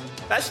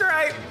 That's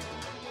right.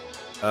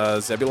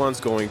 Zebulon's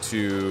going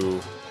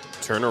to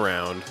turn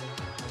around,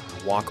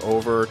 walk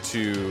over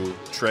to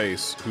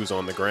Trace, who's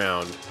on the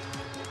ground,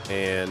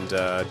 and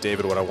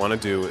David, what I want to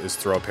do is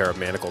throw a pair of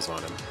manacles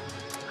on him.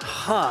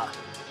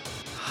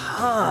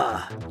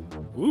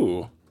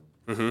 Ooh.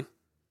 Mm-hmm.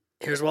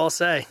 Here's what I'll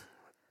say.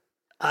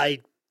 I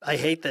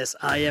hate this.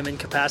 I am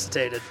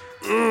incapacitated.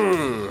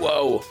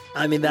 Whoa.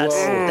 I mean, that's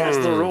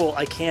the rule.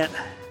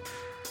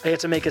 I have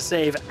to make a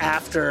save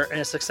after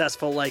a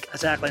successful,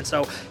 attack line.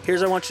 So here's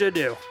what I want you to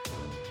do.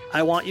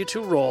 I want you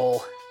to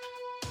roll.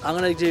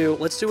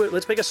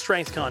 Let's make a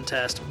strength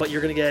contest, but you're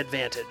going to get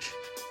advantage.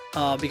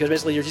 Because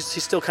basically he's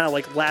still kind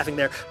of laughing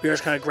there. You're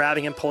just kind of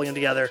grabbing him, pulling him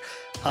together.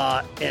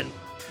 And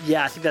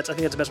yeah, I think that's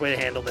the best way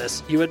to handle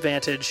this. You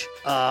advantage,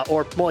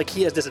 or more like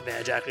he has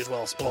disadvantage actually as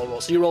well. Roll.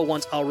 So you roll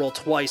once, I'll roll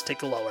twice, take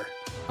the lower.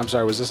 I'm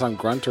sorry, was this on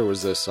Grunt or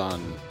was this on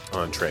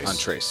Trace. On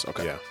Trace,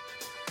 okay. Yeah.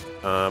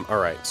 All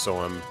right,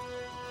 so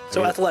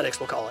So athletics,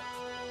 we'll call it.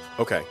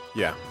 Okay,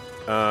 yeah.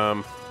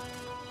 I'm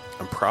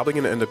probably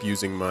going to end up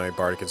using my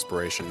Bardic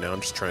Inspiration. Now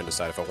I'm just trying to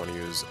decide if I want to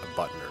use a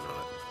button or not.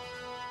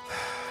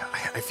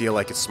 I feel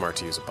like it's smart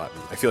to use a button.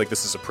 I feel like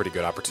this is a pretty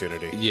good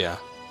opportunity. Yeah.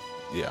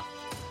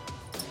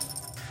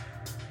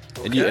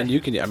 Okay. And you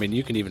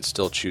can even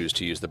still choose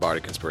to use the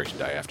Bardic Inspiration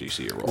die after you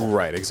see your roll.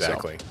 Right,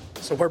 exactly.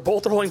 So we're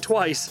both rolling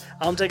twice.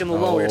 I'm taking the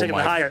lower, you're taking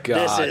the my higher.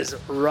 God. This is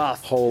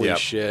rough. Holy Yep.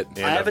 shit.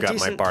 And I have I've a got my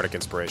decent- Bardic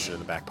Inspiration in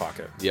the back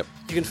pocket. Yep.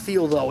 You can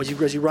feel, though, as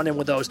you run in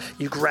with those,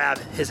 you grab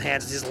his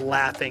hands as he's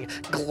laughing,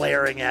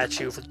 glaring at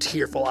you with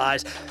tearful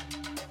eyes.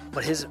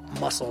 But his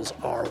muscles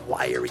are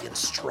wiry and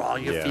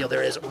strong. You Yeah. feel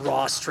there is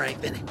raw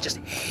strength and just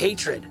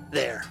hatred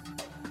there.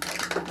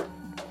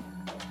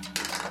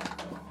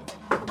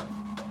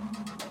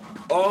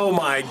 Oh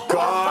my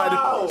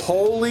God!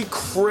 Holy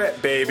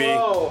crit, baby!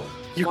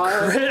 You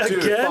crit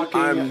Dude, again?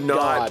 I'm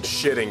not God.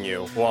 shitting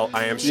you. Well,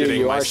 I am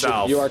shitting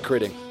myself. You are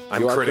critting.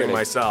 I'm You are critting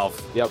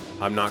myself. Yep.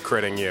 I'm not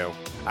critting you.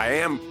 I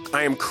am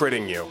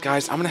critting you.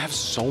 Guys, I'm going to have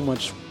so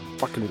much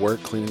fucking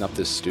work cleaning up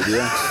this studio.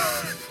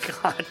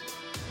 God.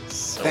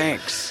 So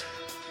Thanks.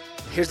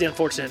 Here's the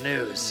unfortunate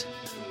news.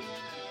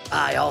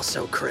 I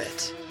also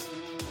crit.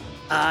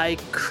 I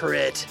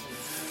crit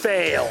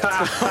failed.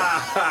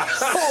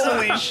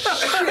 Holy shit.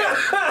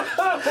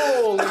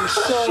 Holy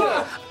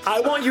shit.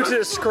 I want you to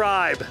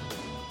describe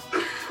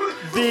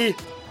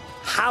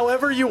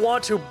however you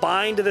want to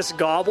bind this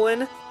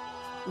goblin,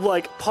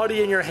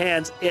 putty in your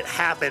hands, it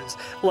happens.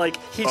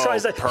 He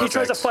tries to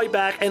perfect. fight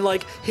back and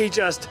he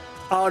just,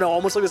 I don't know,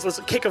 almost like this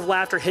kick of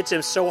laughter hits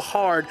him so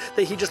hard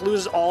that he just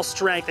loses all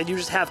strength and you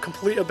just have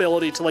complete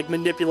ability to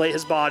manipulate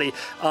his body.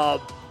 20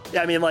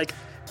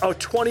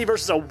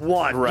 versus a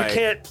 1. Right. You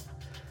can't.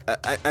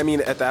 I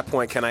mean, at that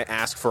point, can I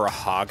ask for a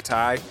hog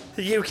tie?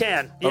 You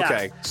can. Yeah.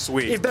 Okay,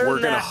 sweet. If better We're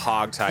than gonna that,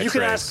 hog tie You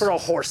can Trace. ask for a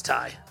horse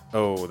tie.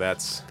 Oh,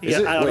 that's. Yeah,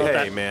 I don't know Hey,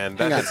 that. man,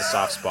 that Hang hits a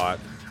soft spot.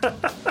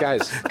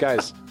 Guys.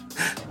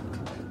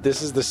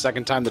 This is the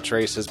second time the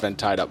Trace has been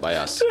tied up by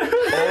us.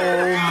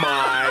 Oh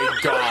my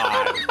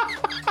God!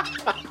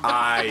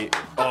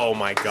 Oh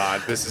my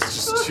God, this is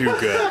just too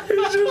good.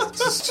 It's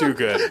just too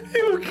good.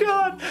 Oh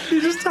God!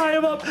 You just tie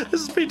him up.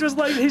 His feet to his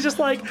legs. He's just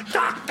like.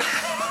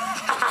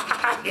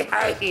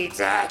 I hate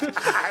it.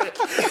 I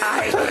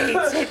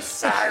hate it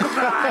so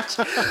much.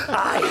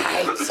 I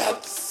hate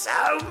it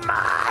so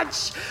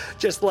much.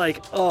 Just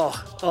like,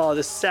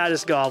 the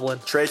saddest goblin.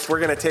 Trace, we're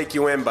gonna take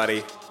you in,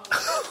 buddy.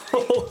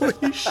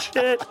 Holy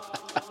shit.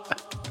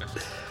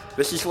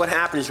 This is what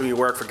happens when you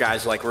work for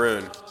guys like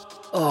Rune.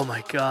 Oh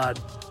my God.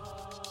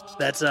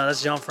 That's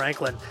John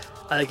Franklin.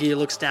 I think he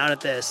looks down at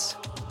this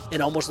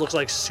and almost looks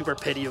like super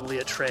pitiably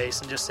at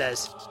Trace and just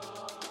says,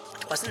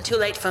 It wasn't too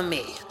late for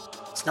me.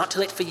 It's not too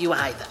late for you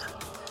either.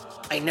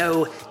 I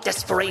know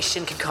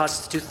desperation can cause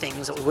us to do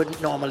things that we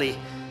wouldn't normally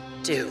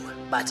do,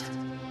 but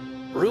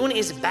Rune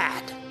is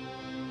bad.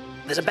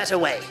 There's a better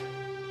way.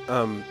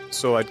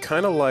 So I'd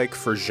kind of like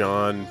for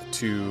Jean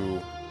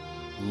to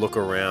look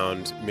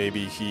around.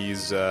 Maybe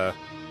he's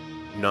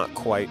not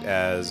quite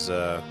as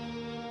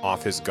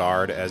off his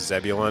guard as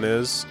Zebulon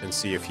is, and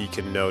see if he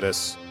can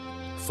notice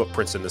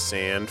footprints in the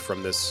sand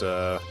from this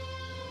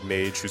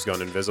mage who's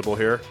gone invisible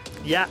here.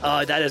 yeah,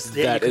 that is,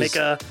 yeah, That you can is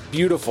make a,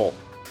 beautiful.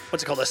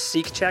 what's it called, a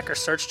seek check or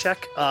search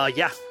check?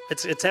 Yeah,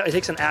 it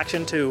takes an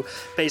action to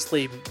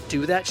basically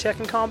do that check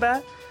in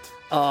combat,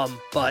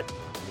 but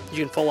you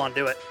can full on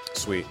do it.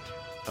 Sweet.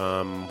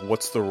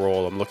 What's the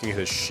roll? I'm looking at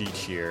his sheet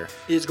here.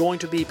 It's going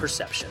to be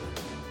perception.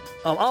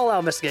 I'll allow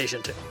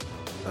investigation too.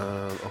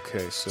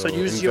 Okay, so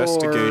use your-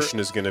 investigation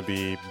is going to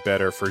be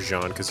better for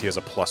Jean because he has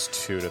a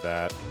 +2 to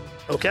that.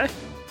 Okay.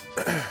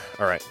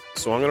 All right,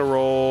 so I'm going to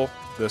roll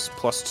this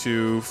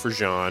 +2 for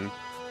Jean.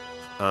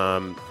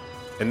 And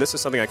this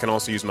is something I can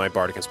also use my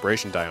Bardic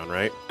Inspiration die on,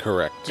 right?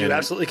 Correct. You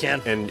absolutely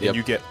can. And Yep.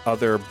 you get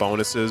other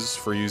bonuses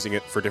for using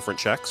it for different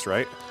checks,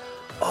 right?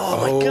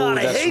 Oh my God,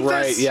 I that's hate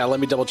right. this. Yeah, let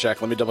me double check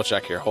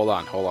here. Hold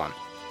on.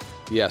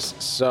 Yes.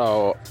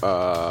 So,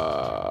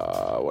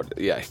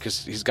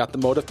 because he's got the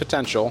motive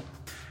potential.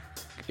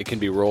 It can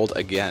be rolled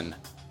again.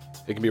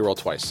 It can be rolled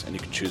twice, and you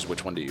can choose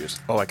which one to use.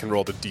 Oh, I can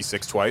roll the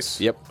D6 twice?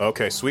 Yep.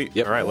 Okay, sweet.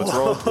 Yep. All right, let's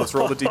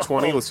roll the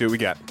D20. Let's see what we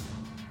get.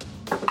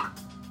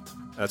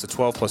 That's a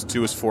 12 +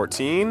 2 is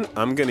 14.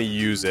 I'm going to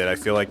use it. I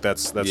feel like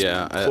that's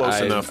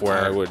close enough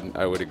where...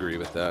 I would agree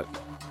with that.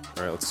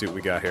 All right, let's see what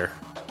we got here.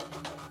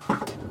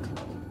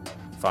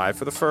 5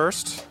 for the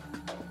first.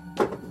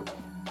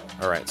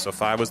 All right, so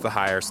 5 was the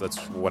higher, so that's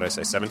what I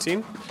say,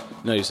 17?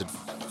 No, you said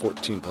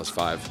 14 plus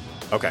 5.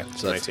 Okay,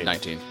 So that's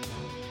 19.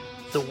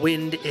 The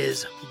wind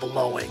is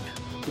blowing,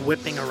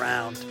 whipping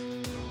around.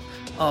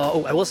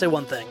 I will say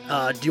one thing.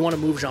 Do you want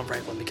to move Jean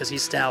Franklin? Because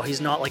he's stout. He's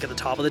not like at the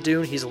top of the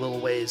dune. He's a little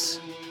ways.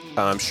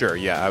 Sure,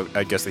 yeah.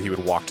 I guess that he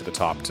would walk to the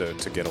top to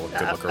get a good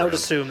look around. I would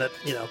assume that,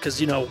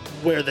 because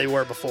where they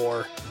were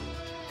before,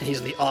 and he's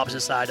on the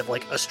opposite side of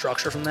like a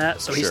structure from that.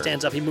 So he Sure.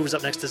 stands up. He moves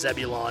up next to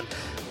Zebulon.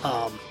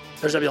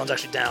 Zebulon's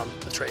actually down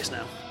the trace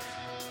now.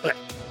 Okay.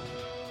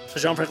 So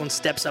Jean Franklin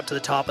steps up to the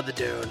top of the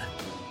dune,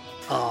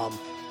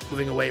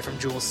 moving away from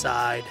Jules'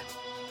 side,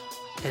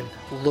 and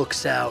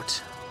looks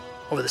out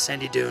over the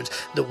sandy dunes.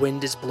 The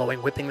wind is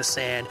blowing, whipping the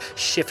sand,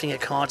 shifting it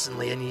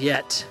constantly, and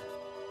yet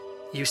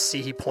you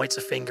see he points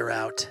a finger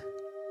out.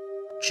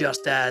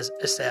 Just as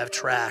Isav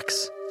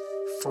tracks,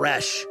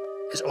 Fresh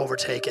is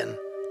overtaken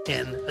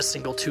in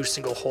two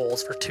single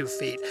holes for 2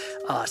 feet.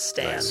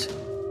 Stand. Nice.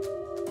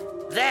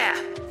 There!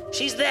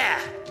 She's there!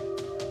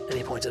 And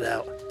he points it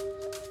out.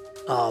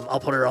 I'll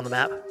put her on the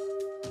map.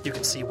 You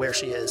can see where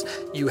she is.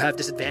 You have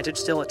disadvantage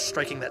still at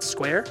striking that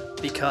square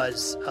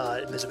because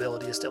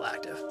invisibility is still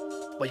active.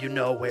 But you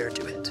know where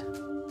to hit.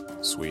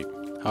 Sweet.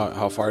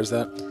 How far is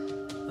that?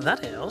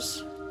 That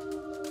is,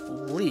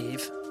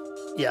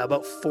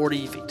 about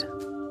 40 feet.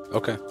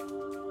 Okay.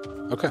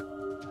 Okay,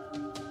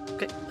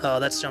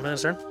 that's John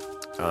Franklin's turn.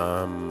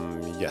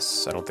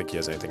 Yes, I don't think he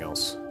has anything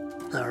else.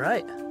 All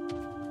right.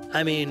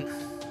 I mean,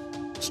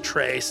 it's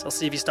Trace. I'll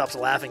see if he stops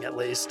laughing at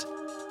least.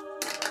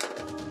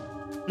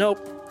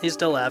 Nope, he's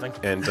still laughing.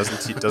 And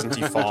doesn't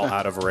he fall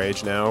out of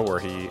rage now where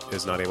he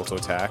is not able to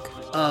attack?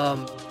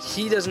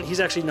 He doesn't. He's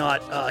actually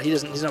not.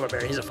 He's not a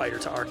barbarian. He's a fighter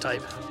to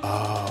archetype.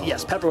 Oh.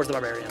 Yes, Pepper's the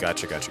barbarian.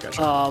 Gotcha.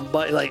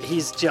 But like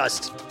he's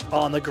just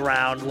on the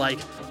ground, like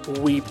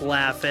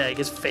laughing,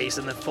 his face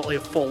and then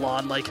full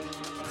on like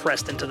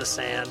pressed into the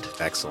sand.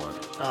 Excellent.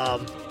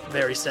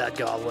 Very sad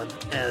goblin.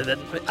 And then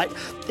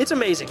it's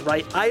amazing,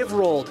 right? I have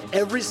rolled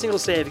every single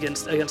save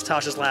against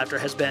Tasha's laughter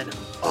has been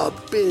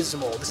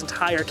abysmal this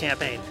entire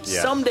campaign.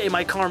 Yeah. Someday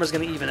my karma's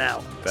gonna even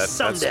out. That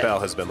Someday. spell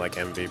has been like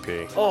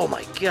MVP. Oh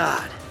my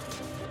god.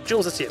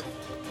 Jules, it's you.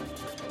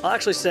 I'll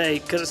actually say,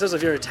 because it says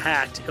if you're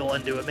attacked, he'll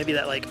undo it. Maybe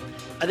that, I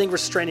think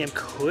restraining him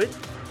could.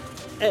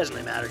 It doesn't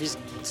really matter. He's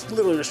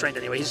literally restrained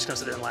anyway. He's just going to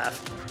sit there and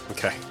laugh.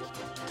 Okay.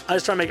 I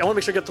want to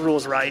make sure I get the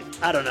rules right.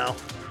 I don't know.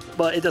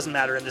 But it doesn't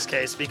matter in this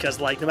case because,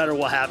 no matter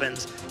what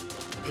happens,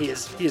 he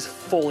is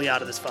fully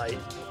out of this fight.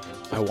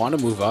 I want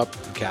to move up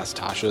and cast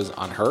Tasha's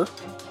on her,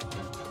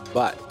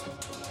 but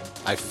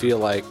I feel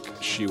like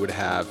she would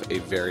have a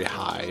very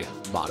high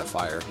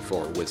modifier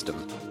for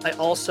wisdom. I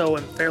also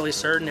am fairly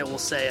certain it will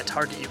say a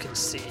target you can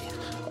see.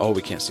 Oh,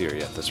 we can't see her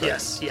yet. That's right.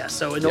 Yes, yes.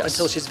 So Yes.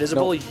 until she's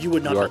visible, Nope. you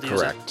would not You be are able to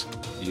use it. correct.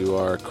 You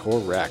are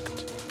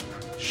correct.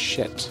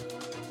 Shit.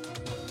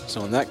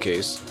 So in that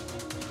case,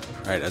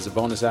 all right, as a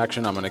bonus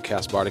action, I'm going to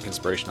cast Bardic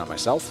Inspiration on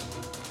myself.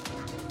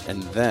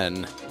 And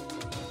then,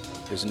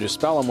 there's a new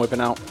spell I'm whipping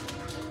out.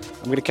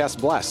 I'm going to cast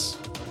Bless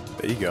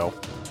There you go.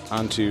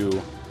 onto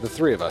the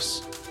three of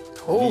us.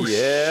 Oh,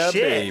 Yeah,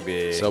 shit.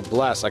 baby. So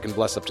Bless, I can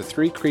bless up to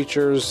 3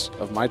 creatures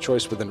of my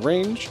choice within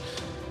range.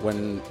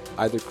 When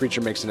either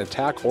creature makes an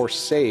attack or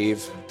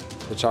save,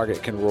 the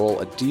target can roll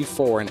a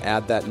d4 and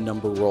add that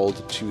number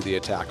rolled to the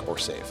attack or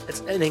save. It's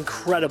an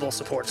incredible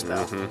support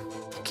spell.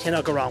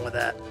 Cannot go wrong with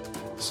that.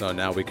 So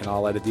now we can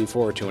all add a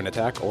d4 to an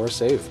attack or a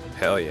save.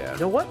 Hell yeah. You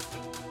know what?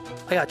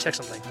 I gotta check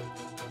something.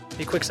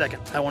 Be a quick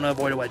second. I want to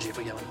avoid a wedgie if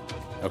we get one.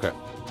 Okay.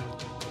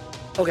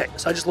 Okay,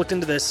 so I just looked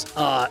into this.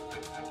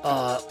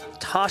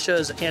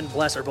 Tasha's and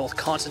Bless are both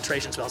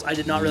concentration spells. I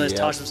did not realize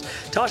Yep.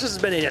 Tasha's has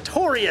been a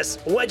notorious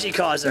wedgie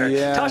causer.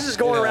 Yeah, Tasha's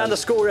going it around the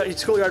has.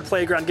 schoolyard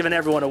playground giving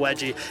everyone a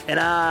wedgie, and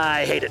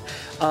I hate it.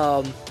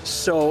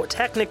 So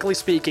technically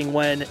speaking,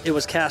 when it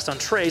was cast on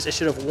Trace, it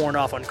should have worn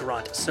off on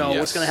Grunt. So what's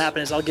Yes. going to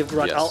happen is I'll give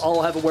Grunt, Yes.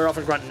 I'll have it wear off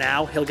on Grunt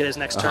now. He'll get his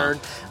next turn.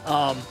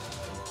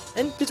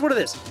 And it's what it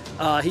is.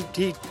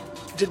 He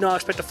did not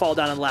expect to fall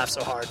down and laugh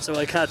so hard, so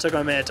it kind of took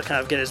him a minute to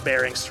kind of get his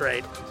bearings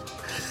straight.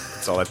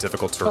 It's all that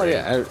difficult Oh, terrain.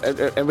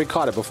 yeah. And we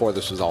caught it before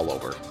this was all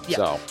over. Yeah.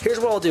 So, Here's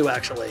what I'll do,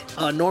 actually.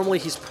 Normally,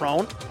 he's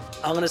prone.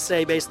 I'm going to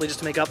say, basically, just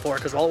to make up for it,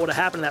 because all that would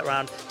have happened that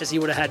round is he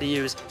would have had to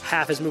use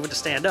half his movement to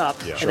stand up,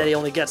 Yeah. and Sure. then he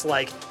only gets,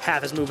 like,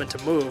 half his movement to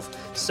move.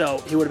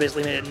 So he would have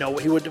basically made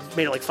it he would have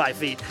made it, like, 5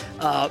 feet.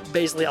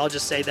 Basically, I'll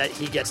just say that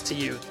he gets to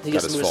use, he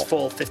gets to his move his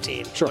full. full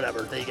 15, Sure.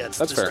 whatever, that he gets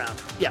That's this fair.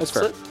 round. Yeah, That's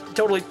fair. So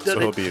totally. So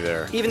he'll be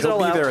there. Evens it He'll all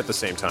be out. there at the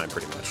same time,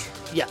 pretty much.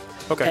 Yeah.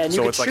 Okay, And you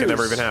so can it's like it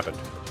never choose- even happened.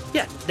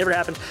 Yeah, never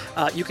happened.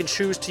 You can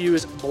choose to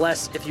use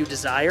Bless if you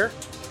desire.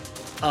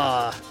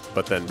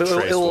 But then But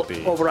Trace will it'll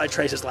be. override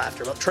Trace's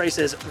laughter. But Trace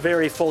is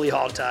very fully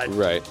hogtied.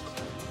 right.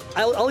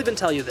 I'll even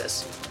tell you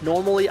this.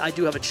 Normally, I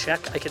do have a check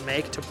I can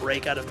make to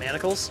break out of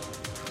manacles.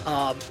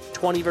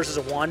 20 versus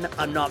a 1,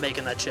 I'm not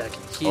making that check.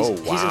 He's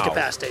wow.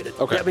 incapacitated.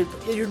 Okay. Yeah, I mean,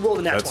 you roll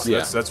the nat That's 20.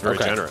 that's very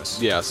Okay. generous.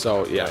 Yeah,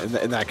 so, yeah,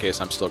 in that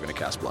case, I'm still going to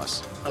cast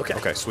Bless. Okay.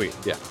 Okay, sweet.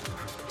 Yeah.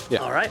 Yeah.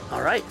 All right.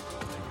 All right.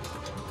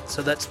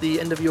 So that's the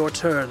end of your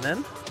turn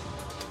then.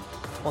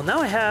 Well,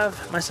 now I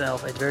have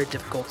myself a very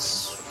difficult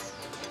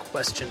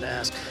question to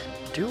ask.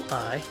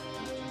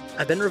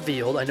 I've been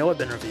revealed. I know I've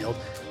been revealed.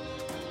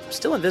 I'm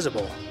still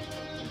invisible.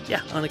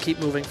 Yeah, I'm going to keep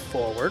moving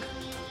forward.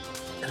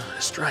 And I'm going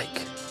to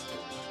strike.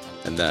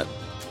 And that,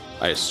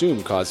 I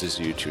assume, causes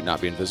you to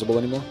not be invisible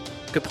anymore?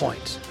 Good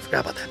point. I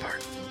forgot about that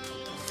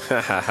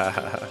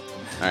part.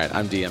 All right,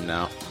 I'm DM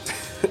now.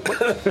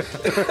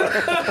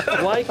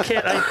 Why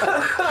can't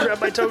I grab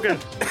my token?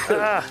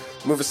 Ah.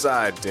 Move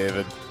aside,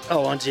 David.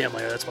 Oh, on GM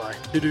layer, that's why.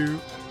 Doo-doo.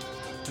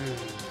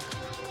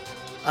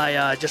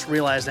 I just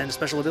realized then a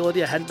special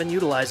ability I hadn't been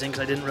utilizing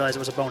because I didn't realize it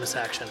was a bonus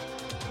action.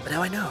 But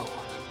now I know.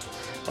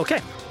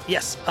 Okay,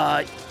 yes.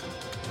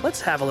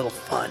 Let's have a little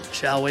fun,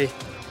 shall we?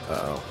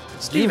 Uh-oh.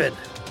 Steven,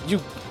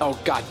 Oh,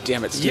 god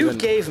damn it, you Steven.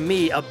 gave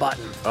me a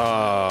button.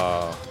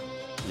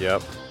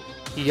 Yep.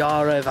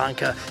 Yara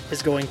Ivanka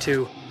is going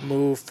to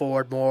move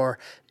forward more.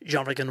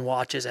 Jean-Francois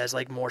watches as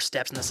like more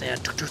steps in the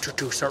sand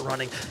start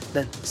running,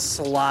 then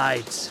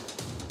slides,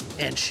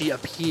 and she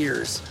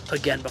appears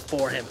again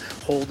before him,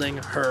 holding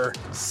her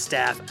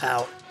staff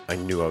out. I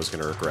knew I was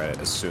going to regret it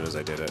as soon as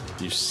I did it.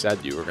 You said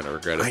you were going to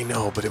regret it. I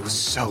know, but it was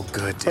so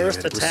good, David. First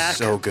it was attack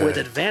so good. with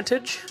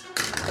advantage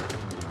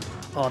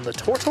on the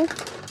turtle.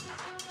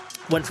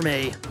 Went from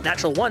a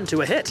natural 1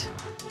 to a hit.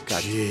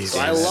 God, Jesus. So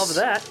I love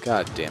that.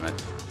 God damn it.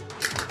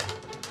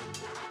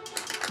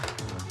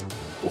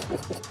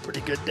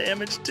 Pretty good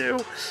damage, too.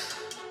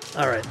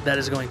 All right, that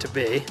is going to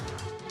be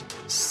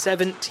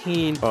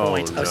 17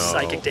 points no. of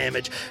psychic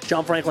damage.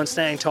 John Franklin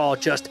standing tall,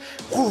 just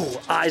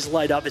eyes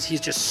light up as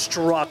he's just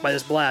struck by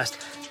this blast.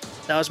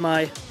 That was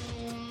my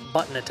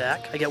button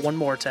attack. I get one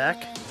more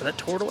attack, but that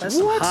turtle has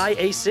some high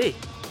AC.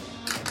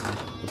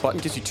 The button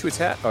gives you 2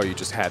 attacks? Oh, you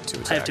just had 2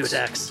 attacks. I have 2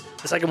 attacks.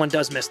 The second one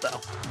does miss, though.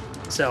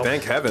 So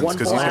Thank heavens, one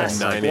because he's got blast,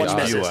 9 one HP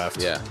misses.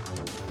 left. Yeah.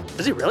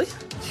 Does he really?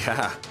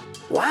 Yeah.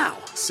 Wow.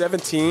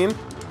 17?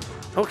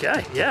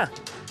 Okay, yeah.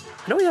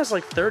 I know he has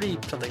like 30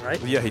 something,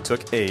 right? Yeah, he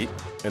took 8,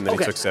 and then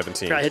he took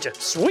 17. I hit you.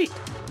 Sweet.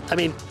 I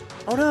mean,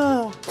 oh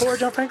no, poor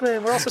John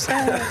Franklin. We're all so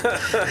sad.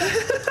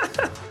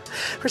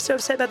 We're so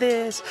upset about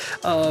this.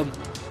 I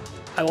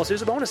also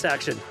use a bonus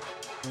action.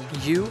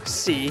 You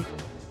see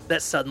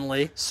that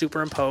suddenly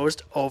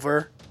superimposed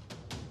over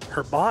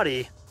her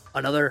body,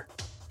 another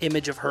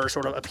image of her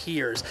sort of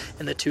appears,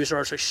 and the two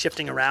sort of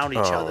shifting around each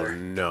Oh, other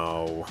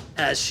no.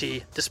 as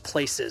she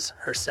displaces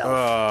herself.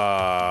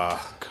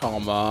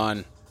 Come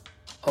on.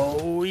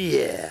 Oh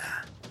yeah.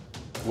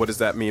 What does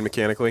that mean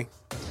mechanically?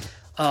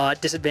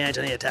 Disadvantage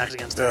on the attacks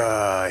against her.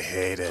 I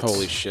hate it.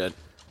 Holy shit.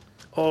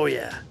 Oh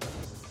yeah.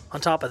 On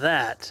top of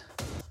that,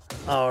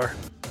 our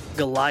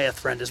Goliath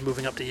friend is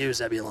moving up to you,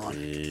 Zebulon.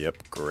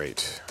 Yep,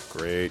 great.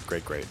 Great.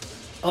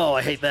 Oh,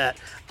 I hate that.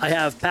 I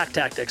have pack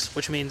tactics,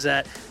 which means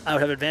that I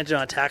would have advantage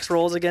on attacks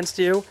rolls against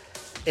you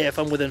if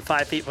I'm within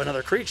 5 feet of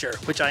another creature,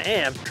 which I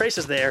am. Trace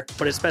is there,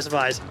 but it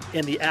specifies,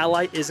 and the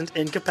ally isn't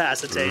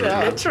incapacitated.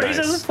 Yeah. And Trace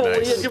is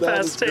fully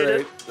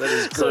incapacitated. That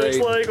is great. So it's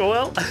like,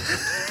 well,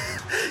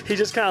 he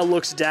just kind of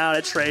looks down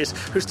at Trace,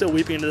 who's still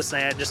weeping into the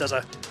sand, just as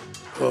a,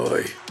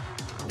 "Oi,"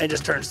 and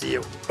just turns to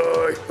you,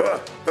 "Oi,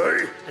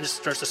 oi," and just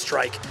starts to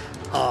strike.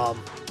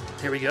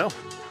 Here we go.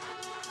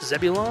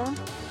 Zebulon.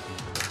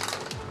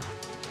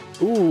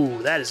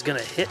 Ooh, that is gonna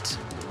hit.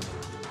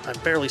 I'm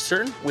fairly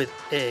certain with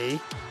a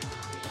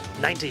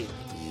 19.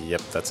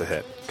 Yep, that's a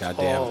hit.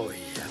 Goddamn. Oh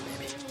yeah,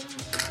 baby.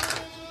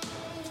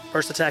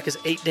 First attack is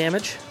 8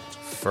 damage.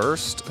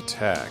 First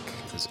attack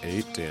is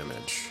 8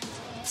 damage.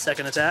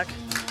 Second attack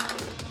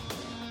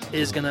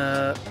is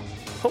gonna.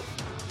 Oh,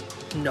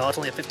 no, it's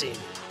only a 15.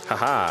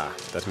 Haha,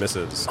 that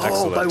misses. Oh,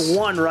 Excellent. by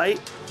 1, right?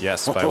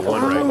 Yes, by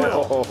 1 right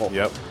now.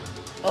 Yep.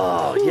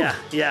 Oh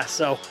yeah.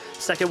 So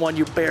second one,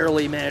 you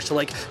barely manage to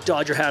like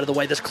dodge your head out of the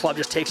way. This club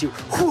just takes you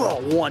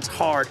once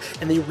hard,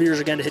 and then he rears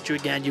again to hit you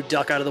again. You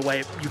duck out of the way.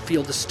 You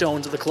feel the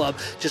stones of the club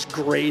just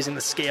grazing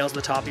the scales at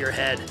the top of your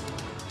head,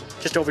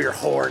 just over your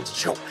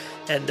horns.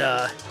 And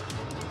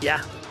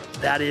yeah,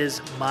 that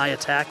is my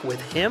attack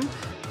with him.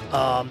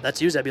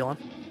 That's you, Zebulon.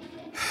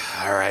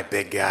 All right,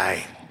 big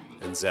guy.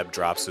 And Zeb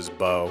drops his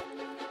bow,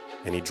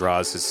 and he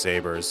draws his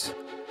sabers.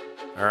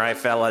 All right,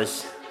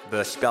 fellas.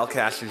 The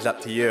spellcaster's up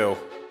to you.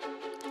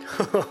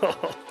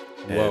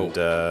 And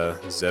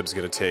Zeb's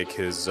going to take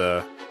his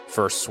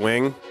first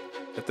swing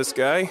at this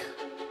guy.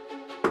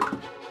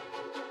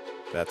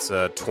 That's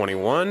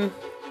 21.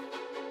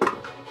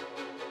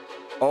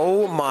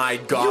 Oh my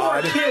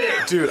god. You're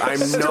kidding. Dude,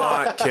 I'm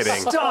not kidding.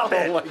 Stop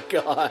it. Oh my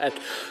god.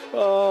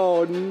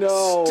 Oh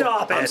no.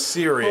 Stop it. I'm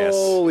serious.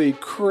 Holy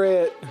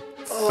crit.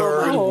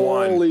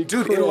 31. Holy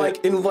Dude, crit.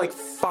 in like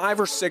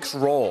 5 or 6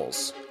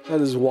 rolls. That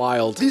is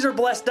wild. These are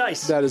blessed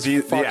dice. That is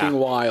Yeah. fucking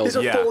wild. These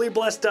are Yeah. fully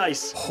blessed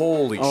dice.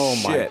 Holy Oh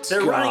my shit.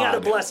 They're running out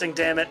of God. blessing,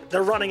 damn it.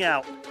 They're running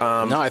out.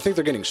 No, I think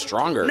they're getting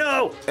stronger.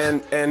 No!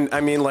 And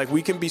I mean, like,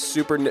 we can be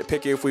super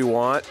nitpicky if we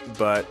want,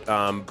 but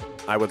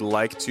I would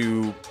like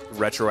to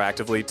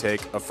retroactively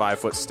take a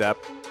 5-foot step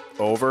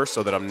over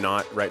so that I'm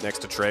not right next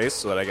to Trace,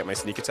 so that I get my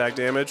sneak attack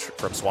damage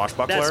from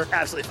Swashbuckler. That's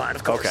absolutely fine,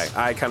 of course. Okay,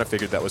 I kind of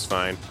figured that was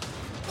fine.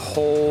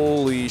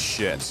 Holy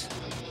shit.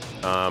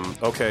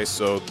 Okay,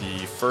 so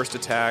the first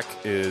attack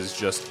is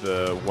just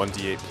the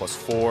 1d8 plus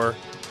 4,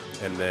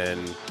 and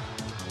then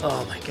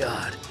Oh my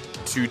god.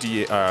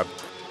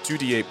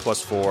 2d8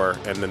 plus 4,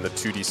 and then the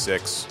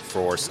 2d6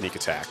 for sneak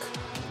attack.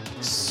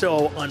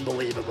 So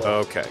unbelievable.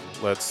 Okay,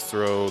 let's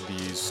throw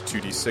these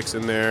 2d6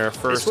 in there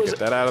first to was- get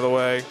that out of the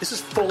way. This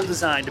is full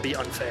designed to be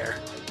unfair.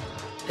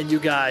 And you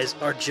guys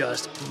are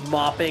just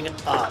mopping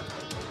up.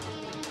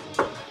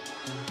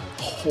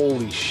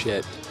 Holy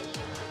shit.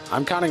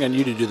 I'm counting on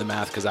you to do the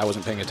math because I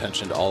wasn't paying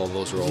attention to all of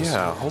those rolls.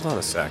 Yeah, hold on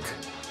a sec.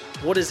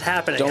 What is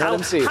happening? Don't let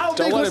him see it. How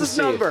Don't big let was him this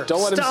see it. number?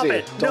 Don't let him Stop see it.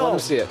 it. Don't no. let him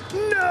see it.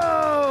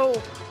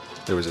 No!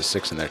 There was a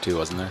 6 in there too,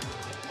 wasn't there?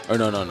 Oh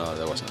no,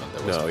 there wasn't.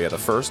 There wasn't. No, yeah, the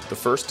first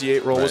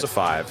D8 roll was a Right.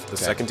 5. The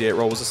Okay. second D8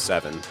 roll was a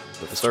 7.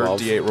 The third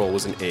 12. D8 roll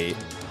was an 8.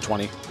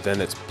 20.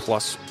 Then it's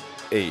plus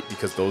 8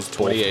 because those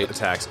 28. both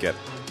attacks get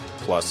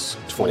plus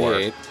 4.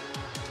 28.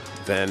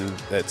 Then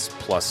it's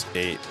plus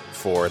 8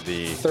 for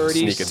the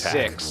 36. sneak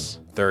attack.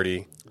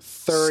 30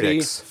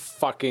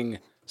 fucking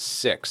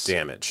 6.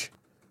 damage.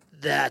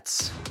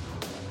 That's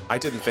I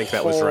didn't think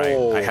that was right.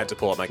 I had to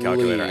pull up my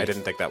calculator. I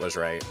didn't think that was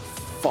right.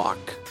 Fuck.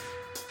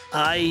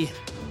 I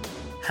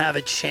have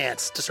a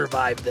chance to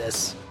survive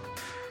this.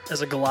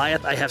 As a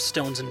Goliath, I have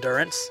Stone's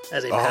Endurance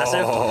as a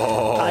passive.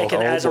 I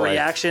can, as a boy.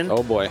 reaction,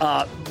 Oh, boy.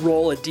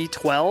 roll a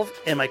d12,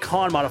 and my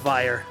con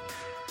modifier,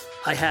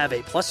 I have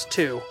a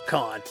 +2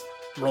 con.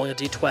 I'm rolling a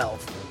d12.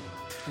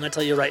 I'm going to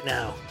tell you right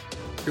now,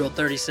 you rolled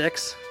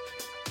 36.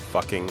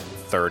 Fucking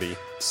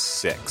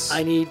 36.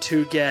 I need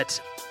to get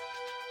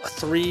a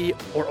 3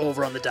 or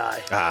over on the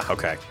die.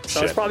 Okay. So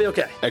Shit. it's probably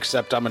okay.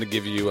 Except I'm going to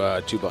give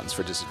you 2 buttons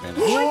for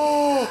disadvantage.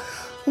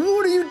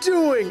 What are you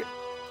doing?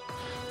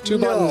 2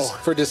 No. buttons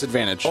for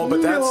disadvantage. Oh,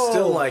 but that's No.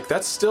 still like,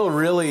 that's still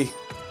really.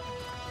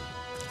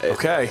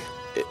 Okay.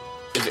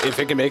 If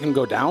it can make him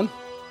go down,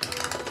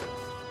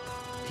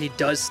 He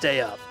does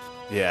stay up.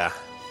 Yeah.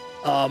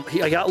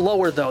 I got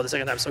lower, though, the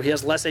second time, so he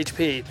has less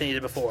HP than he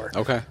did before.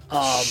 okay.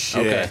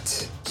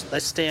 Shit.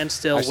 Let's stand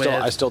still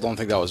I still don't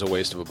think that was a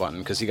waste of a button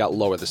because he got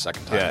lower the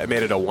second time. Yeah, it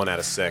made it a 1 out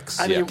of 6.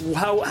 I mean,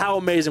 how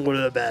amazing would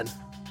it have been?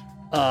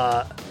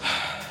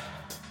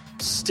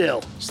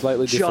 Still.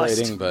 Slightly just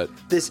deflating, but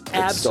this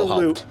still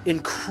absolute helped.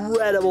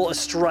 incredible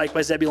strike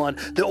by Zebulon.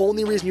 The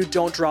only reason you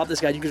don't drop this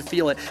guy, you can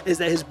feel it, is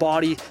that his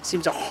body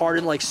seems to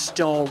harden like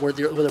stone where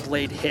the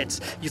blade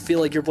hits. You feel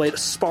like your blade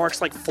sparks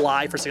like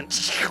fly for a second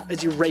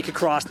as you rake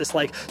across this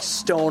like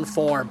stone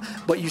form,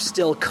 but you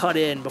still cut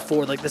in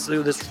before like this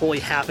fully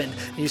happened,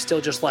 and you still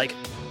just like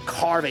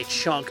carve a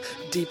chunk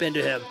deep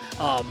into him.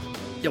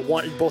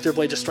 Both your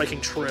blades just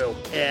striking true,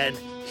 and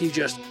he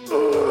just,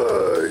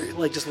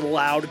 like just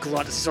loud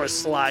grunt as he sort of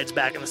slides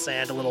back in the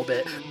sand a little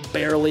bit,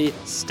 barely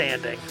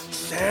standing.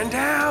 Stand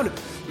down!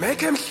 Make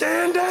him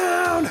stand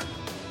down!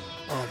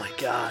 Oh my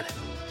God.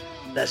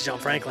 That's John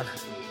Franklin.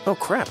 Oh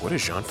crap, what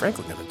is John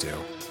Franklin gonna do?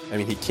 I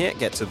mean, he can't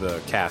get to the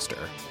caster.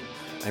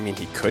 I mean,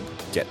 he could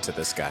get to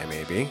this guy,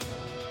 maybe.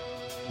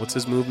 What's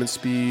his movement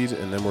speed?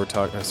 And then we're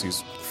talking,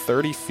 he's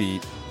 30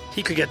 feet.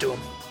 He could get to him.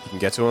 You can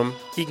get to him?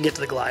 He can get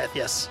to the Goliath,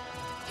 yes.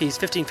 He's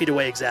 15 feet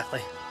away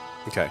exactly.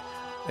 Okay.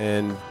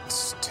 And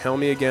tell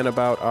me again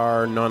about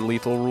our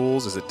non-lethal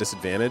rules. Is it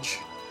disadvantage?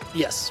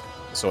 Yes.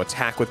 So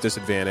attack with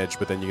disadvantage,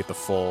 but then you get the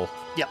full...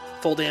 Yep,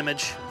 full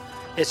damage.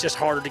 It's just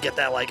harder to get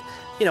that, like,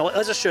 you know,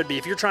 as it should be.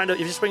 If you're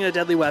swinging a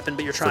deadly weapon,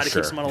 but you're trying to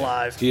keep someone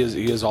alive. He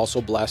is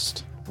also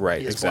blessed.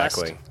 Right, He is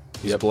exactly. blessed.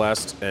 He's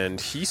blessed, and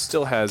he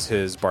still has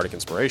his Bardic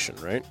Inspiration,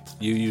 right?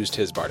 You used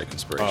his Bardic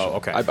Inspiration. Oh,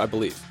 okay. I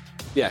believe.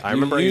 Yeah, I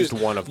remember I used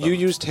one of them. You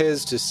used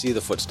his to see the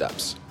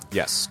footsteps.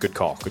 Yes, good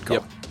call, good call.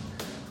 Yep.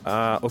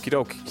 Okie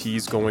doke.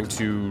 He's going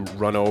to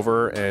run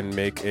over and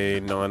make a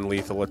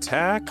non-lethal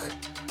attack.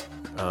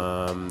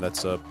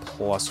 That's a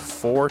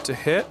 +4 to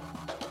hit.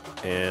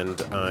 And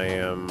I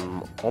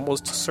am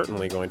almost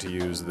certainly going to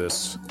use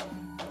this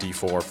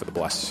D4 for the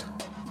bless.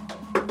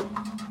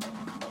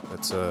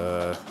 That's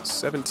a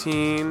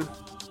 17.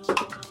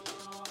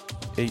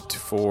 8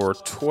 for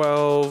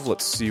 12.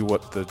 Let's see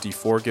what the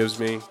D4 gives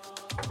me.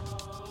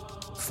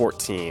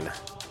 14.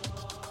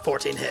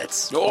 14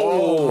 hits.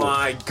 Oh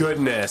my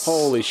goodness.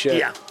 Holy shit.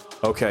 Yeah.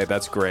 Okay,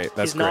 that's great.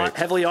 That's He's great. not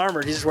heavily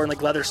armored. He's just wearing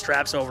like leather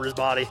straps over his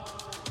body.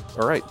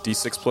 All right,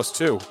 D6 plus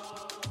 2.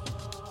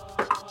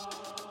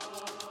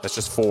 That's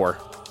just 4.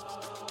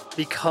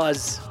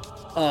 Because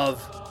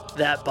of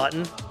that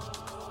button,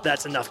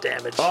 that's enough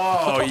damage.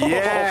 Oh,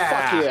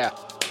 yeah. Fuck yeah.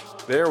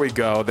 There we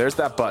go. There's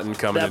that button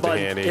coming that into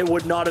button, handy. it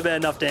would not have been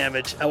enough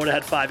damage. I would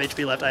have had 5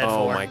 HP left. I had 4.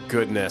 Oh, my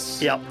goodness.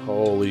 Yep.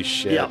 Holy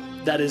shit. Yep.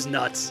 That is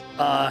nuts.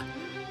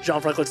 Jean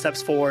Franklin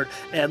steps forward,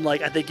 and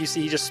like I think you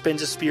see, he just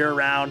spins his spear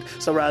around.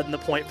 So rather than the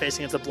point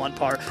facing, it's the blunt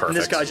part. Perfect. And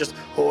this guy just,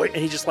 and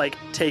he just like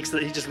he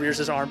just rears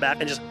his arm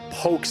back and just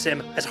pokes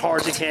him as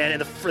hard as he can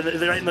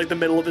right in like the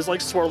middle of his like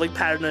swirling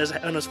pattern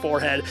on his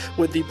forehead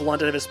with the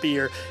blunt end of his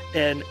spear.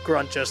 And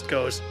Grunt just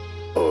goes,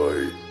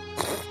 "Oi,"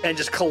 and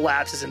just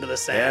collapses into the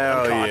sand,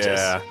 Hell unconscious.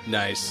 yeah.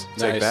 Nice.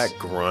 Take nice. that,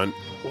 Grunt.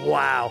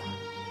 Wow.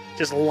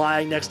 Just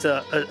lying next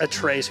to a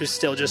Trace who's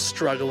still just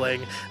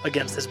struggling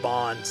against his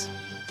bonds.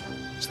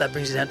 So that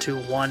brings you down to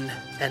one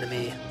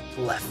enemy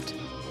left.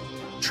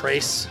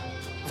 Trace,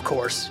 of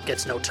course,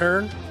 gets no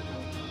turn.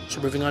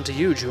 So moving on to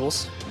you,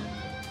 Jules.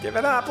 Give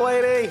it up,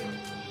 lady!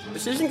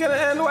 This isn't gonna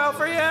end well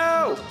for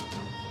you!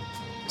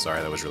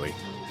 Sorry, that was really...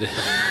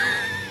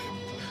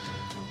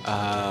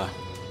 I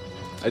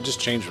just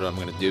changed what I'm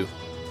going to do.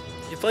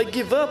 If I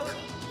give up,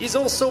 it's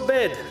all so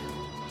bad.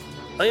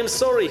 I am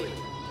sorry.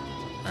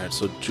 All right,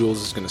 so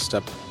Jules is going to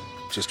step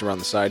just around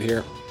the side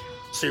here.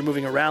 So you're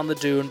moving around the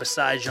dune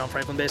beside Jean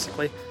Franklin,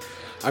 basically?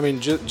 I mean,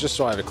 just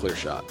so I have a clear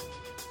shot.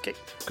 Okay.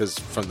 Because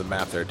from the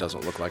map there, it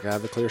doesn't look like I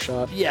have a clear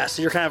shot. Yeah,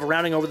 so you're kind of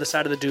rounding over the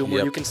side of the dune where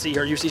Yep. you can see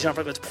her. You see Jean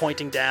Franklin's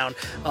pointing down.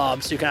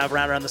 So you kind of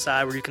round around the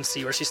side where you can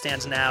see where she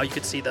stands now. You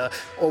can see the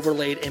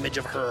overlaid image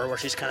of her where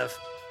she's kind of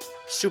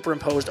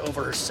superimposed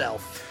over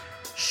herself,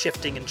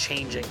 shifting and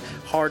changing.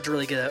 Hard to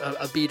really get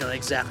a beat on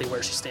exactly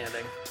where she's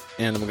standing.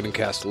 And I'm going to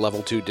cast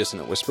level 2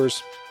 Dissonant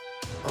Whispers.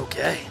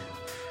 Okay.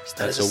 So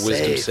that That's is a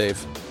wisdom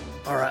save.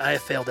 All right, I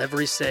have failed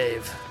every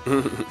save.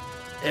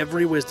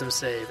 Every wisdom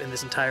save in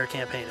this entire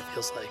campaign, it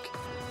feels like.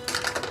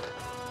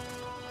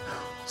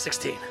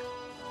 16.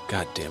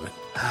 God damn it.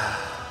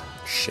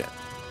 Shit.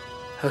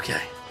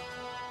 Okay.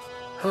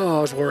 Oh,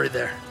 I was worried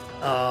there.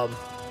 But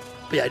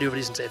yeah, I do have a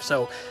decent save.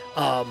 So,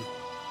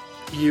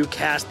 you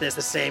cast this,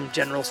 the same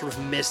general sort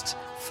of mist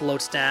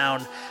floats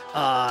down,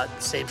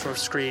 same sort of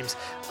screams.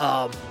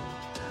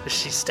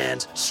 She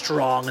stands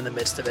strong in the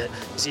midst of it.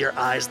 You see her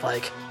eyes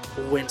like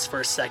wince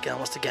for a second,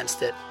 almost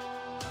against it.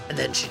 And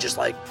then she just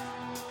like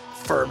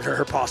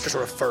her posture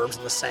sort of firms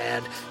in the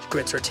sand. She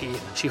grits her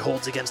teeth. She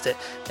holds against it.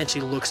 And she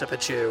looks up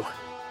at you,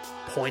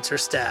 points her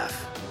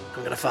staff.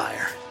 I'm gonna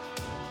fire.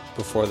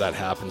 Before that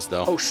happens,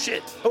 though. Oh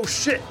shit! Oh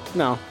shit!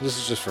 No, this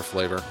is just for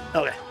flavor.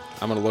 Okay.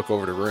 I'm going to look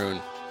over to Rune.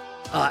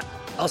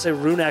 I'll say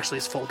Rune actually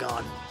is full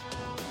gone.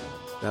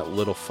 That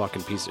little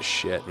fucking piece of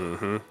shit.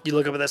 Mm-hmm. You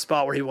look up at that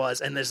spot where he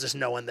was, and there's just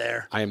no one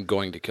there. I am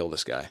going to kill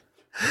this guy.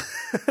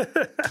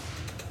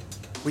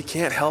 We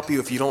can't help you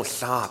if you don't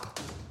stop.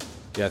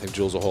 Yeah, I think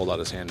Jules will hold out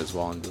his hand as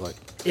well and be like,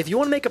 If you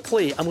want to make a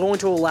plea, I'm going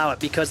to allow it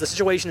because the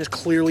situation is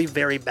clearly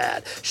very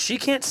bad. She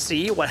can't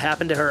see what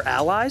happened to her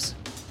allies,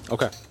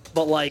 okay.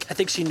 but like I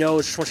think she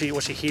knows what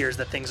she hears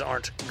that things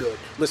aren't good.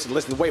 Listen,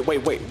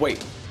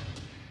 wait.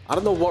 I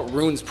don't know what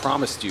Rune's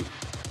promised you.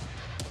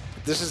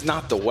 This is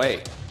not the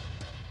way.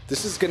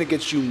 This is going to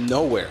get you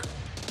nowhere.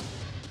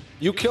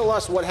 You kill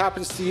us, what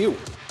happens to you?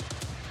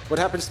 What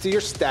happens to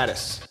your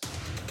status?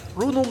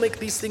 Rune will make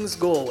these things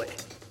go away.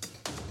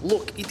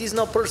 Look, it is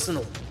not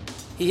personal.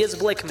 He has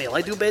blackmail.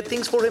 I do bad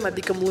things for him. I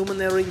become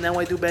luminary. Now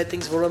I do bad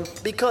things for him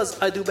because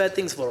I do bad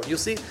things for him. You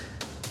see?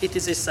 It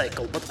is a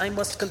cycle, but I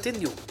must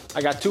continue.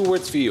 I got 2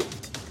 words for you.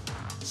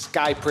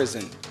 Sky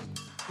prison.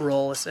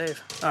 Roll a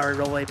save. Or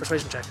roll a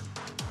persuasion check.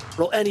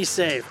 Roll any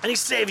save. Any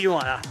save you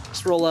want.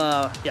 Just roll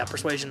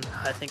persuasion,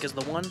 I think, is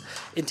the one.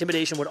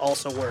 Intimidation would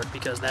also work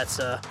because that's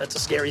a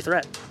scary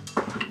threat.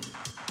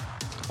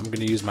 I'm going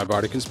to use my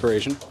Bardic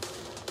Inspiration.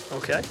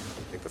 Okay.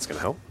 Think that's going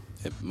to help?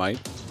 It might.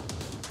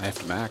 I have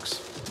to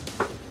max.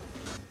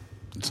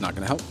 It's not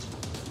going to help.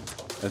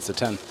 That's a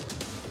 10.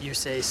 You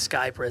say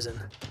sky prison.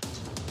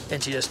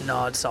 And she just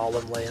nods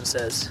solemnly and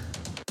says,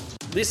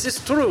 "This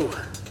is true,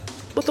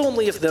 but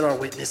only if there are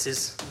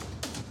witnesses."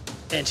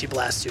 And she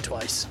blasts you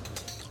twice.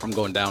 I'm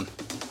going down.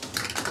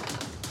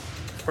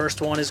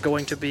 First one is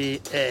going to be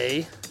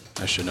I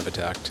shouldn't have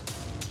attacked.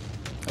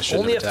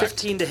 only a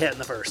 15 to hit in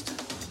the first.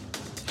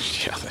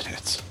 Yeah, that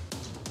hits.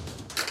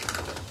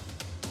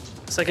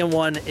 Second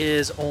one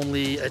is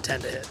only a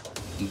 10 to hit.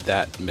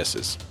 That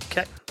misses.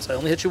 Okay, so I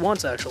only hit you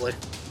once, actually.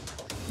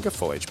 You got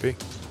full HP.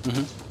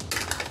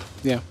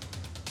 Yeah.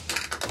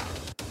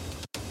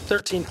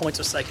 13 points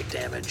of psychic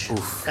damage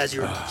as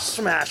you're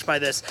smashed by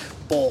this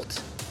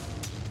bolt.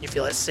 You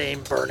feel that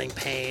same burning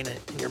pain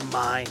in your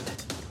mind.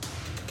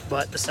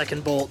 But the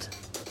second bolt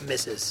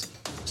misses.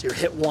 So you're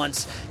hit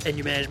once, and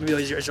you manage, maybe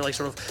as you're like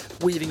sort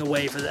of weaving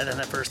away for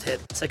that first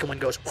hit. The second one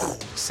goes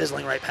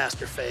sizzling right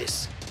past your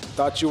face.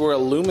 Thought you were a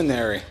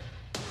luminary.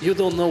 You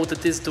don't know what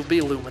it is to be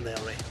a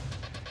luminary,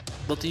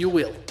 but you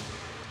will.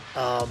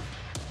 I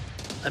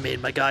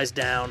mean, my guy's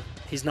down.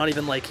 He's not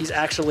even like, he's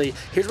actually,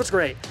 here's what's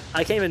great.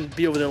 I can't even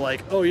be over there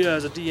like, oh yeah,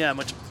 as a DM,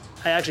 which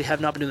I actually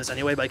have not been doing this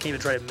anyway, but I can't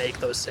even try to make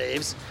those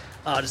saves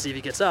to see if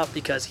he gets up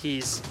because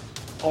he's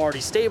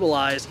already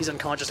stabilized, he's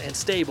unconscious and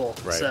stable.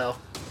 Right. So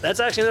that's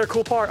actually another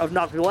cool part of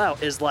knocking people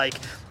out is like,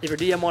 if your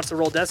DM wants to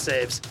roll death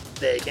saves,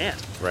 they can't.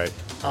 Right.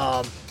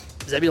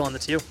 Zebulon,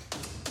 that's you.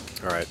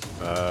 All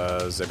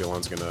right.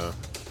 Zebulon's going to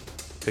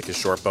pick his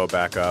short bow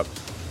back up.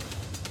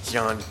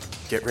 John,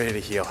 get ready to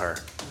heal her.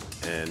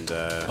 And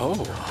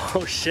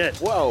Oh shit.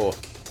 Whoa.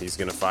 he's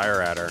going to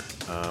fire at her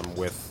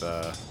with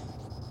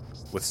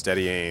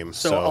steady aim.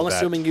 So I'm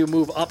assuming you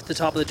move up the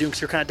top of the dune because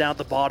you're kind of down at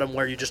the bottom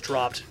where you just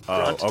dropped.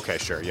 Oh, okay,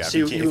 sure, yeah. So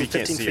if you move can't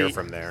 15 see feet. her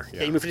from there.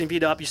 Yeah, you move 15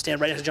 feet up, you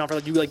stand right next to John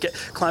Farley, you like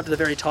climb to the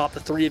very top, the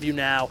three of you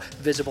now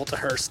visible to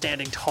her,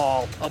 standing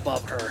tall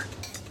above her.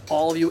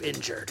 All of you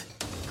injured.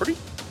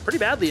 Pretty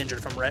badly injured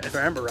if I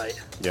remember right.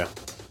 Yeah.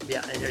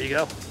 Yeah, and there you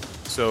go.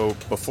 So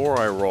before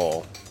I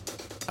roll,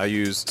 I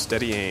use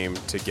steady aim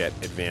to get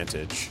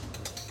advantage,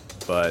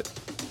 but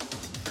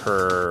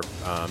her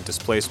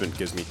displacement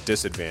gives me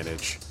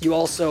disadvantage. You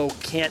also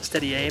can't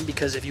steady aim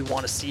because if you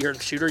want to see her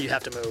and shoot her, you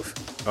have to move.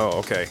 Oh,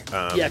 okay.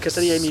 Yeah, because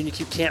steady aim,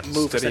 you can't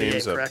move steady aim,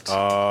 aim's correct?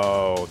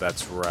 Oh,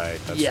 that's right.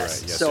 That's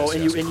yes. right. Yes, So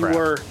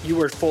yes, you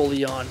were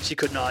fully on. You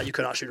could not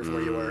shoot her from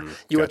where you were.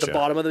 You were at the gotcha.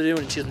 bottom of the dune,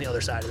 and she's on the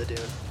other side of the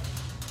dune.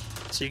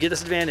 So you get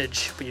this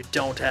advantage, but you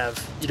don't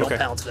Okay,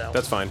 balance it out.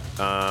 That's fine.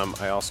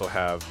 I also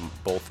have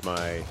both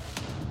my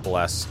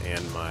bless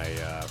and my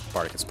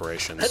bardic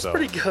inspiration. That's so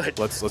pretty good.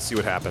 Let's see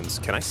what happens.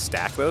 Can I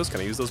stack those? Can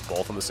I use those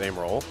both on the same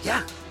roll?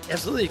 Yeah,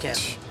 absolutely you can.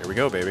 Here we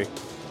go, baby.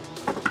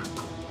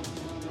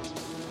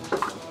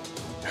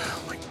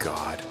 Oh my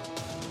god.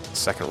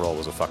 Second roll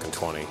was a fucking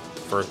 20.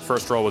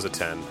 First roll was a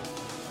 10.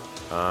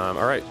 All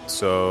right,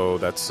 so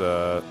that's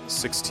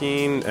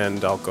 16,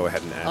 and I'll go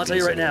ahead and add I'll tell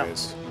you these right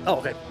anyways. now. Oh,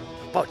 okay.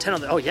 Oh, 10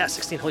 on the. Oh, yeah,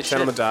 16. Holy 10 shit.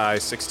 on the die,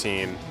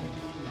 16.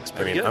 That's I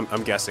pretty mean, good.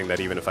 I'm guessing that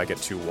even if I get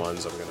 2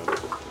 1s, I'm gonna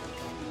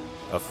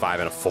a 5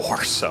 and a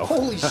 4. So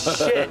Holy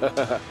shit.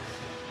 And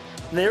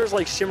there's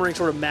like shimmering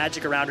sort of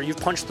magic around her. You've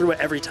punched through it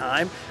every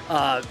time.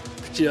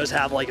 She does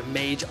have like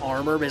mage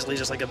armor, basically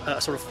just like a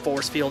sort of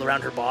force field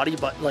around her body,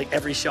 but like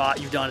every shot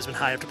you've done has been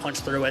high enough to punch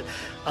through it.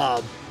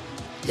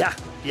 Yeah.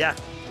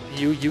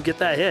 You get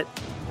that hit.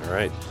 all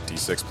right,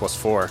 d6 plus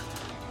 4,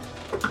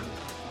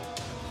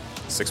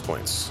 6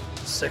 points.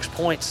 6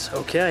 points.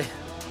 Okay.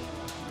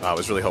 I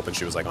was really hoping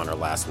she was like on her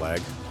last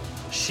leg.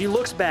 She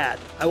looks bad.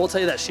 I will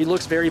tell you that. She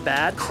looks very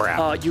bad.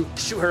 Crap. You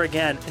shoot her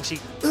again, and she...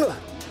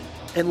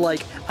 And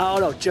like, I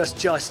don't know, just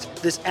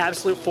this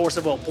absolute force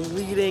of will,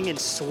 bleeding and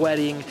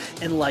sweating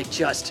and like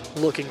just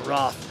looking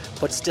rough,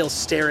 but still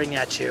staring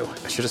at you.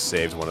 I should have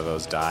saved one of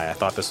those die. I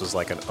thought this was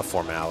like a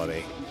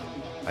formality.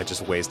 I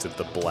just wasted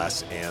the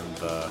bless and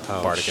the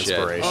bardic shit.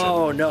 inspiration.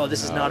 Oh no,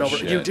 this is not over.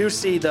 shit. You do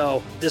see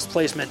though,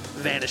 displacement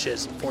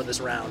vanishes for this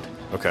round.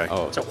 Okay.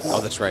 Oh, So-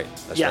 that's right.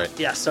 That's yeah, right.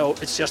 yeah. So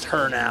it's just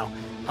her now,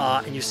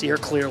 and you see her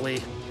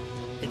clearly,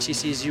 and she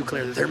sees you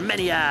clearly. There are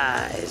many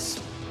eyes.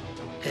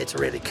 It's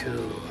really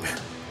cool,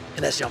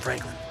 and that's John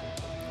Franklin.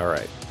 All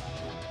right.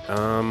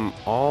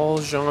 All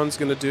Jean's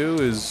gonna do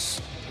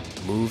is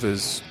move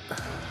as.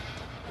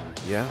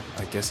 Yeah,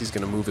 I guess he's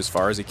gonna move as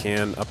far as he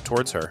can up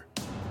towards her.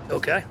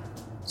 Okay.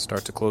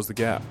 Start to close the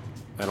gap.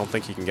 I don't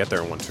think he can get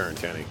there in one turn,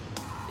 can he?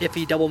 If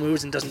he double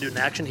moves and doesn't do an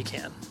action, he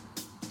can.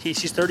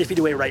 She's 30 feet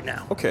away right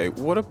now. Okay,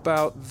 what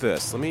about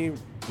this? Let me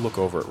look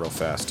over it real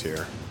fast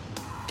here.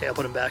 Okay, I'll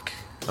put him back.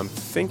 I'm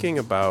thinking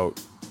about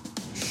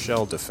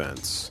shell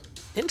defense.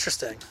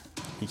 Interesting.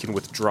 He can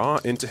withdraw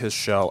into his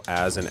shell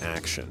as an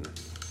action.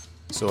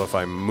 So if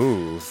I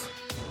move,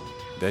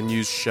 then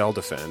use shell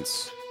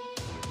defense,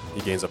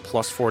 he gains a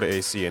 +4 to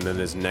AC, and then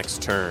his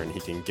next turn he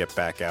can get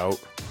back out.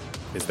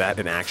 Is that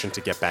an action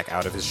to get back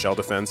out of his shell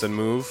defense and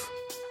move?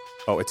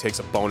 Oh, it takes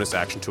a bonus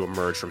action to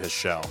emerge from his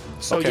shell.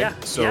 So okay. yeah.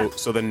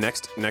 So the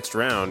next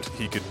round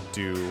he could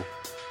do.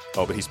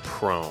 Oh, but he's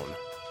prone.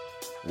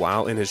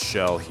 While in his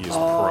shell, he is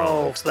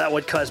prone. Oh, so that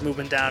would cut his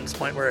movement down to the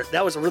point where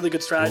that was a really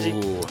good strategy.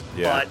 Ooh,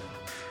 yeah. But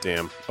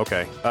damn.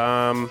 Okay.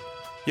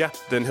 Yeah.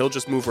 Then he'll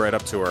just move right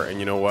up to her, and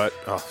you know what?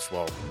 Oh,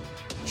 well,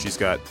 she's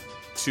got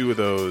 2 of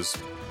those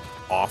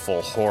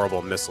awful,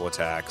 horrible missile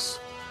attacks,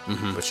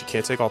 but she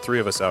can't take all 3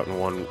 of us out in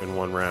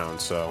one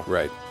round. So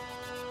Right.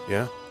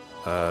 yeah,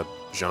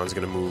 Jean's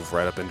gonna move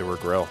right up into her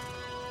grill.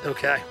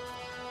 okay.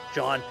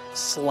 John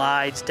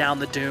slides down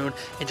the dune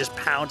and just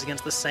pounds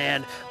against the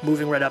sand,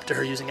 moving right up to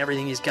her, using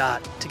everything he's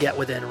got to get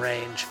within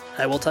range.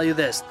 I will tell you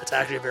this, it's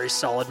actually a very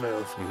solid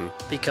move,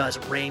 because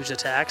ranged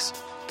attacks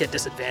get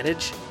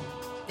disadvantage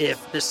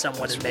if there's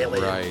someone in melee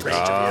right. range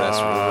of you. That's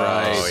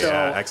right. Oh So,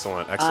 yeah,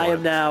 excellent. I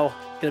am now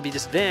going to be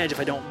disadvantaged if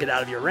I don't get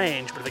out of your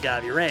range, but if I get out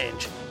of your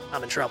range,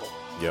 I'm in trouble.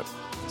 Yep.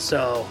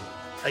 So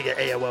I get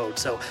AO'd.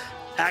 So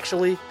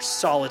actually,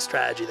 solid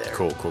strategy there.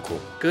 Cool.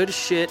 Good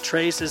shit.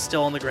 Trace is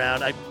still on the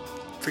ground. I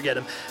forget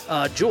him.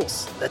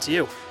 Jules, that's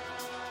you.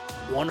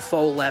 1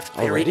 foe left,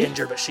 very Already?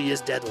 injured, but she is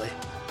deadly.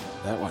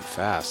 That went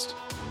fast.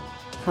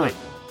 Wait.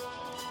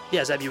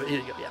 Yeah, is that you? Here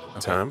you go. Yeah.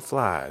 Time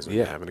flies when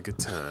Yeah. you're having a good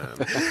time.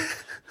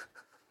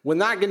 We're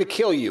not going to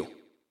kill you.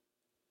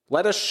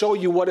 Let us show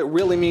you what it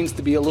really means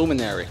to be a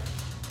luminary.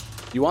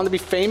 You want to be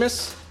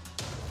famous?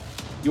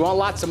 You want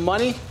lots of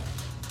money?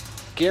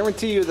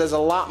 Guarantee you there's a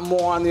lot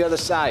more on the other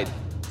side.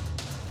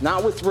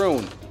 Not with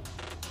Rune.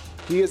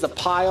 He is a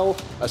pile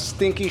of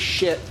stinky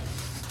shit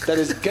that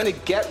is going to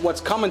get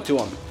what's coming to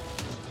him.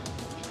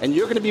 And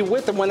you're going to be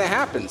with him when it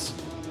happens.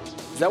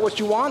 Is that what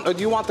you want, or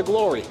do you want the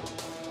glory?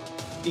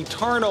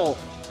 Eternal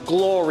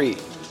glory.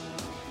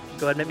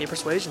 Go ahead and make me a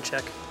persuasion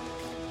check.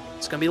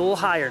 It's going to be a little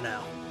higher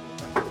now.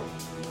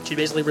 She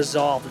basically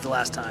resolved it the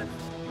last time.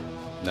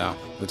 No,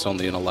 it's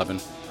only an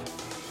 11.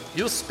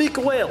 You speak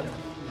well,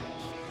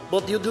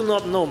 but you do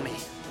not know me.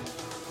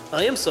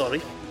 I am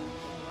sorry.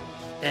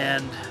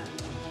 And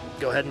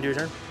go ahead and do your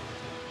turn.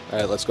 All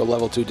right, let's go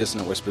level 2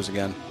 Dissonant Whispers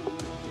again.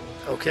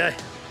 Okay.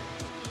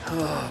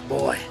 Oh,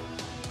 boy.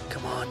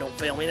 Come on, don't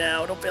fail me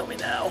now. Don't fail me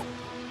now.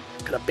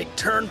 Got a big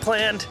turn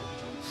planned.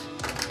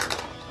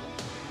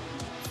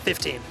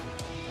 15.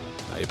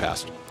 Now you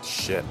passed.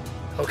 Shit.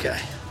 Okay.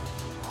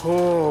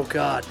 Oh,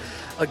 God.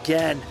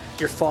 Again,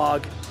 your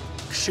fog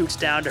shoots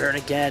down to her, and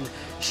again,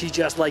 she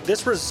just, like,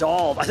 this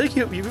resolve. I think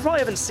you probably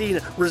haven't seen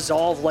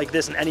resolve like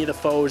this in any of the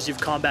foes you've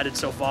combated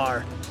so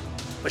far.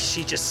 But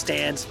she just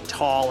stands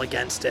tall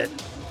against it.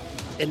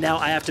 And now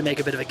I have to make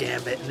a bit of a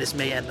gambit, and this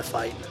may end the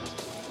fight.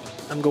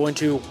 I'm going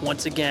to,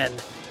 once again,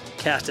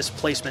 cast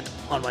Displacement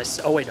on my...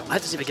 Oh, wait, no. I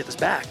have to see if I get this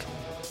back.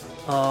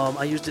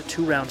 I used it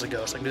 2 rounds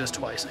ago, so I can do this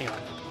twice. Hang on.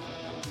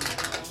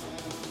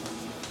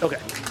 Okay.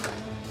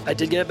 I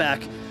did get it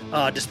back.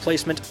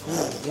 Displacement,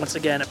 once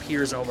again,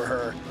 appears over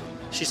her.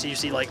 You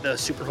see, like, the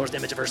superimposed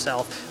image of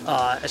herself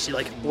as she,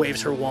 like,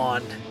 waves her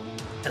wand.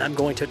 And I'm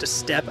going to have to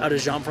step out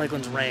of Jean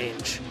Franklin's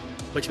range,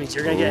 which means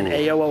you're going to get an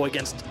AOO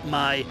against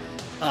my...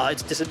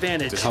 it's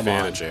disadvantage.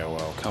 Disadvantage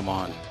AOL. Come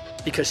on.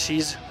 Because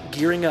she's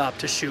gearing up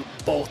to shoot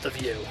both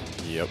of you.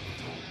 Yep.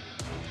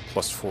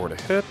 +4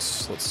 to hit.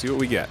 Let's see what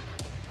we get.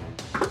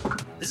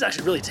 This is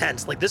actually really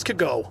tense. Like, this could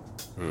go.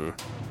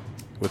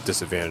 With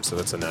disadvantage, so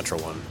that's a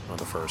natural 1 on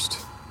the first.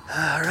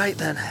 All right,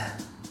 then.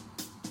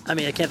 I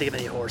mean, I can't think of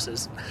any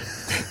horses.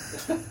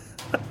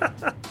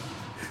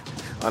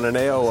 On an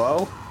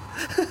AOO?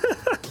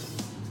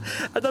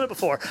 I've done it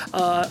before.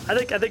 I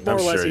think more I'm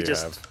or less sure he you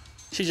just... have.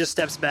 She just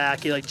steps back,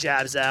 he like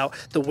jabs out,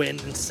 the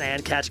wind and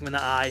sand catching him in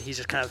the eye. He's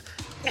just kind of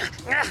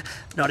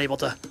not able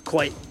to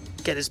quite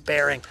get his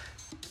bearing.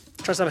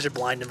 Try to see if I should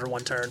blind him for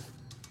 1 turn.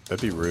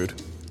 That'd be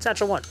rude. It's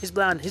natural 1. He's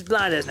blind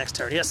at his next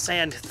turn. He has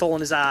sand full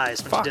in his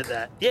eyes when Fuck. she did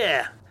that.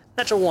 Yeah,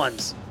 natural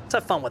 1s. Let's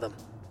have fun with him.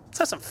 Let's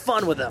have some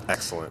fun with him.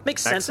 Excellent.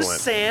 Makes sense. Excellent.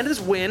 There's sand,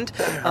 there's wind.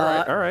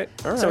 All right.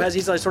 So as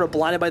he's like sort of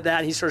blinded by that,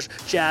 and he starts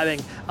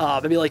jabbing,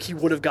 maybe like he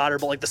would have got her,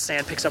 but like the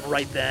sand picks up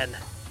right then.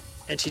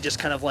 And she just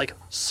kind of like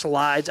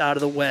slides out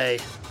of the way.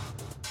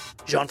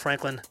 Jean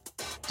Franklin,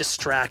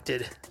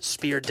 distracted,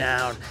 spear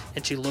down,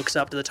 and she looks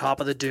up to the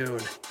top of the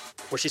dune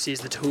where she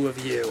sees the 2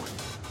 of you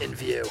in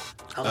view.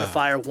 I'm going to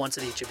fire once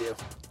at each of you.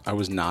 I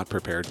was not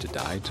prepared to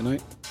die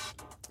tonight.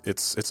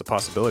 It's a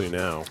possibility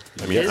now.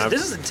 I mean,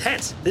 This is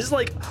intense. This is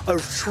like a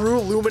true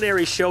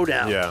luminary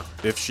showdown. yeah.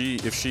 If she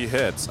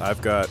hits,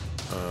 I've got.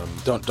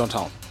 Don't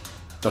tell him.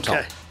 Don't tell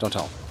him. Okay. Don't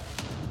tell him.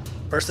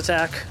 First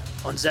attack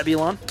on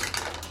Zebulon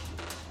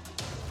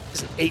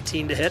is an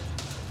 18 to hit.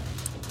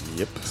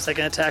 Yep.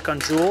 Second attack on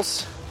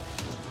Jules,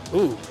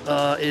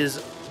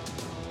 is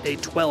a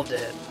 12 to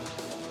hit.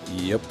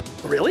 Yep.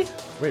 Really?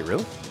 Wait,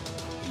 really?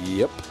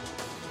 Yep.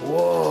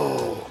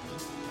 Whoa.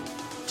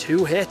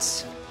 2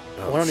 hits.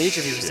 One on each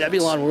of you. shit.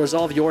 Zebulon will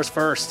resolve yours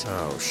first.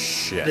 Oh,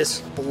 shit.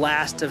 This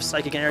blast of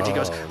psychic energy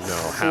goes How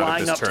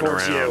flying did up this turn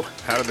towards around? you.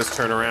 How did this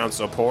turn around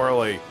so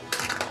poorly?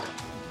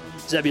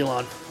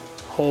 Zebulon.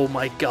 Oh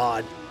my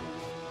god.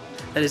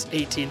 That is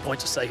 18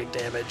 points of psychic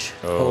damage.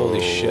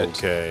 Holy shit.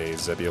 Okay,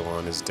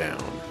 Zebulon is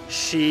down.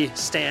 She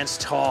stands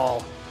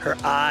tall, her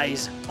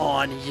eyes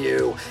on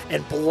you,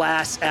 and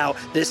blasts out.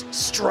 This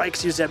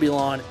strikes you,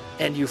 Zebulon,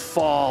 and you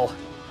fall.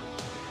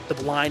 The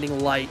blinding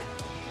light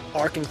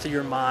arcing through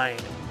your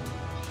mind,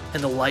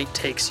 and the light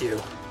takes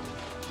you,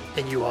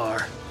 and you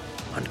are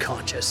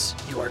unconscious.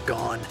 You are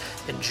gone.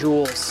 And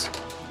Jules,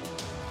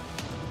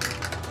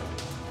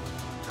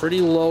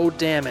 pretty low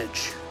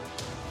damage,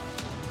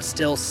 but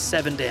still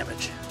 7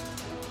 damage.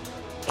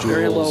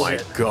 Very Jules. low Oh my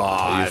hit. Are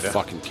god. you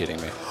fucking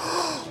kidding me?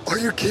 Are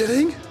you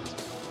kidding?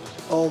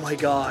 Oh my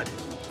god.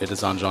 It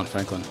is on John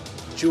Franklin.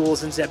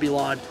 Jules and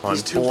Zebulon, I'm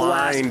these two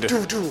blind.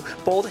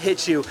 blasts, both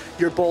hit you.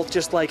 You're both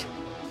just like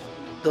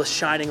the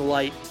shining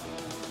light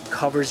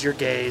covers your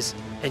gaze,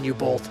 and you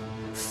both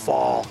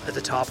fall at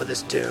the top of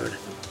this dune.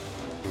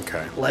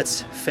 Okay.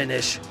 Let's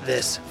finish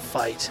this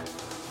fight.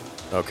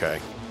 Okay.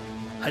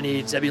 I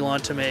need Zebulon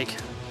to make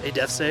a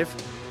death save.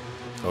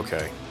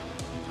 Okay.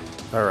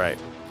 All right.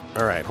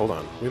 Hold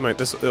on. We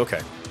might. Okay.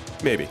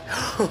 Maybe.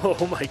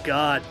 Oh my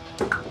god.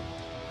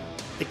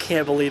 I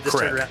can't believe this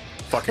turned Crit. around.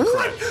 Fucking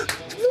crit.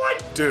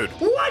 What? Dude.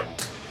 What?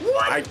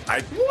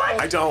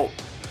 I don't.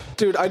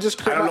 Dude, I just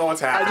crit I don't know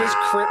what's happening. I just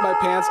crit my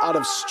pants out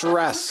of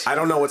stress. I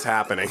don't know what's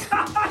happening.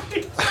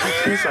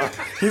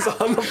 he's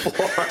on the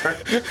floor.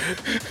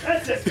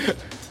 That's it.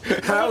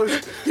 How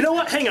is, You know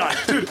what? Hang on.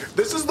 dude?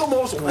 This is the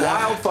most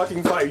wild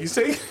fucking fight. You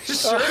say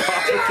his shirt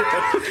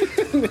off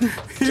again.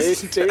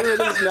 David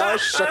is now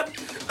shut.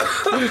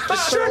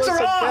 The shirts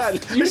are off.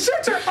 The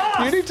shirts are off.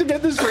 You need to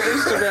get this for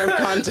Instagram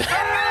content.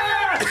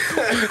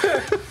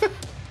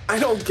 I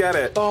don't get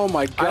it. Oh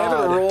my I haven't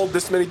god. rolled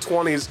this many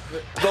 20s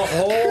the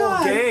whole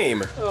God.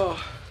 game.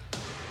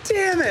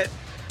 Damn it.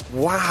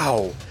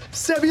 Wow.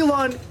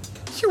 Zebulon,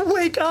 you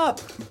wake up.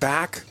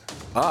 Back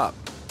up.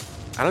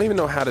 I don't even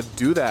know how to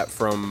do that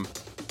from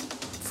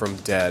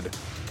dead.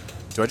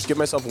 Do I just give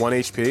myself 1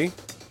 HP?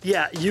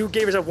 Yeah, you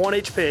gave yourself 1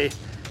 HP.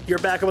 You're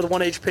back up with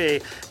 1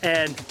 HP,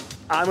 and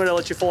I'm gonna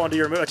let you fall onto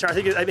your move. I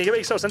think it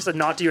makes no sense to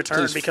not do your turn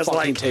Please because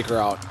fucking like take her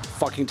out.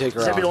 Fucking take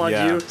her Zebulon,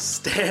 Yeah. you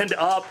stand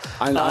up.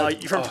 I know.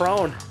 You're from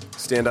prone.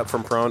 Stand up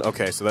from prone?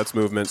 Okay, so that's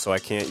movement, so I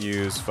can't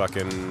use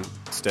fucking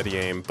steady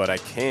aim, but I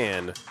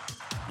can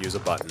use a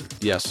button. out.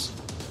 Yes.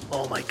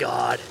 Oh my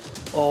god.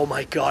 Oh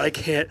my god. I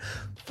can't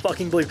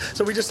fucking believe.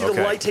 So we just see the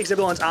Okay. light take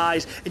Zebulon's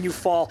eyes, and you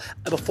fall.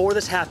 Before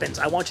this happens,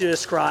 I want you to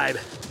describe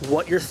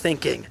what you're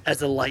thinking as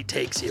the light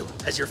takes you,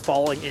 as you're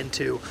falling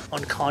into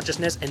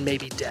unconsciousness and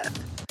maybe death.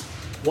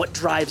 What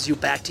drives you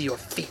back to your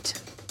feet?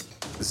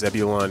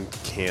 Zebulon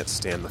can't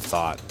stand the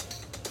thought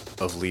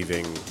of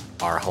leaving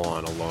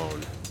Arhalan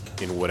alone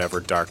in whatever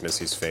darkness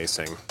he's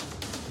facing.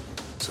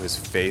 So his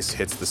face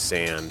hits the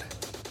sand,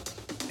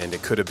 and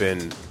it could have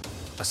been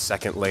a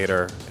second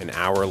later, an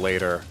hour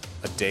later,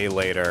 a day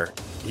later.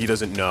 He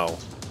doesn't know,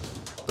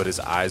 but his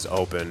eyes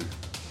open,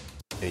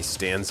 and he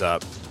stands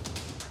up,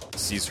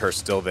 sees her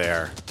still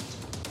there,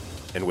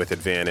 and with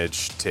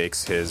advantage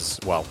takes his,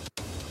 well,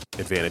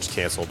 advantage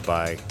canceled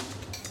by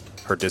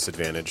her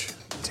disadvantage,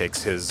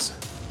 takes his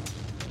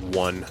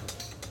 1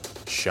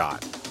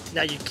 shot.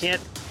 Now you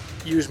can't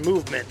use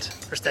movement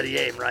or steady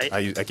aim, right?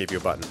 I gave you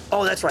a button.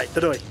 Oh, that's right.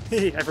 Literally.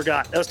 I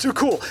forgot. That was too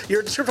cool.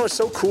 Your description was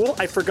so cool,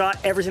 I forgot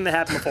everything that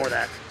happened before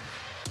that.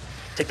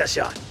 Take that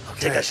shot.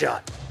 Take Okay. that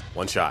shot.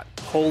 1 shot.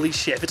 Holy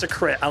shit. If it's a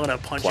crit, I'm going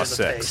to punch Plus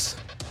you in the 6.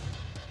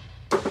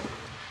 face.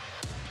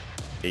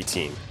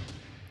 18.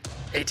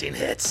 18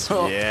 hits.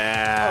 Oh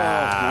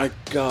Yeah.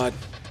 my god.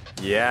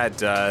 Yeah, it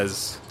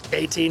does.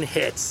 18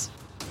 hits.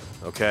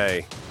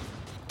 Okay.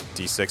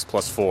 D6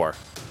 plus 4.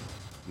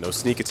 No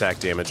sneak attack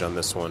damage on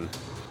this one.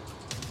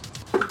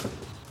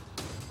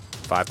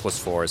 5 plus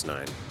 4 is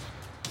 9.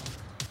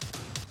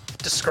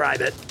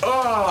 Describe it.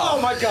 Oh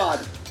my god.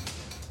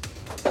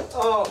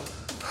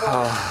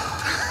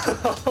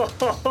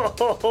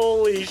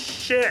 Holy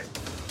shit.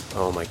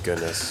 Oh my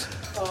goodness.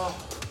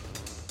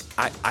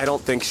 I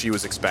don't think she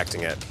was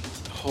expecting it.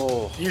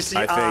 Oh. You see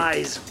I think-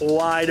 eyes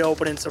wide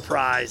open in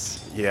surprise.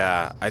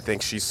 Yeah, I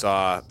think she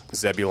saw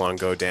Zebulon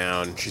go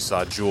down, she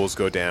saw Jules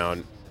go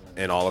down,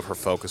 and all of her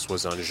focus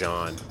was on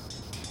Jean.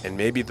 And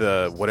maybe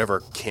the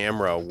whatever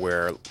camera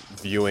we're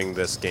viewing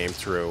this game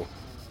through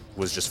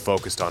was just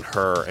focused on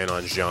her and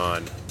on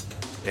Jean.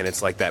 And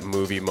it's like that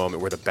movie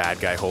moment where the bad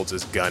guy holds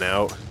his gun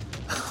out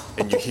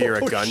and you hear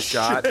a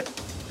gunshot,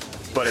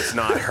 but it's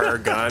not her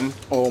gun.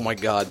 Oh my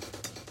god.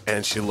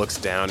 And she looks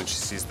down and she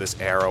sees this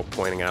arrow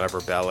pointing out of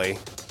her belly.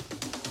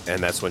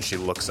 And that's when she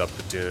looks up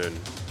the dune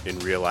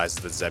and realizes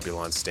that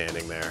Zebulon's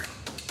standing there.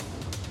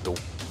 The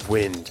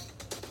wind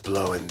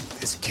blowing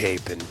his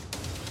cape and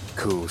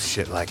cool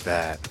shit like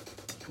that.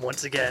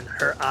 Once again,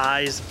 her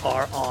eyes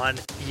are on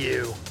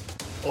you,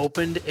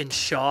 opened in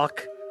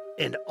shock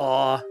and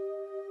awe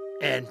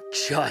and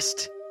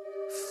just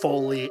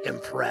fully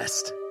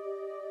impressed.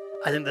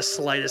 I think the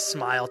slightest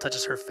smile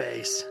touches her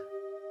face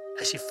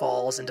as she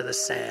falls into the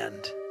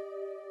sand.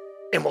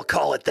 And we'll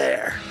call it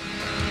there.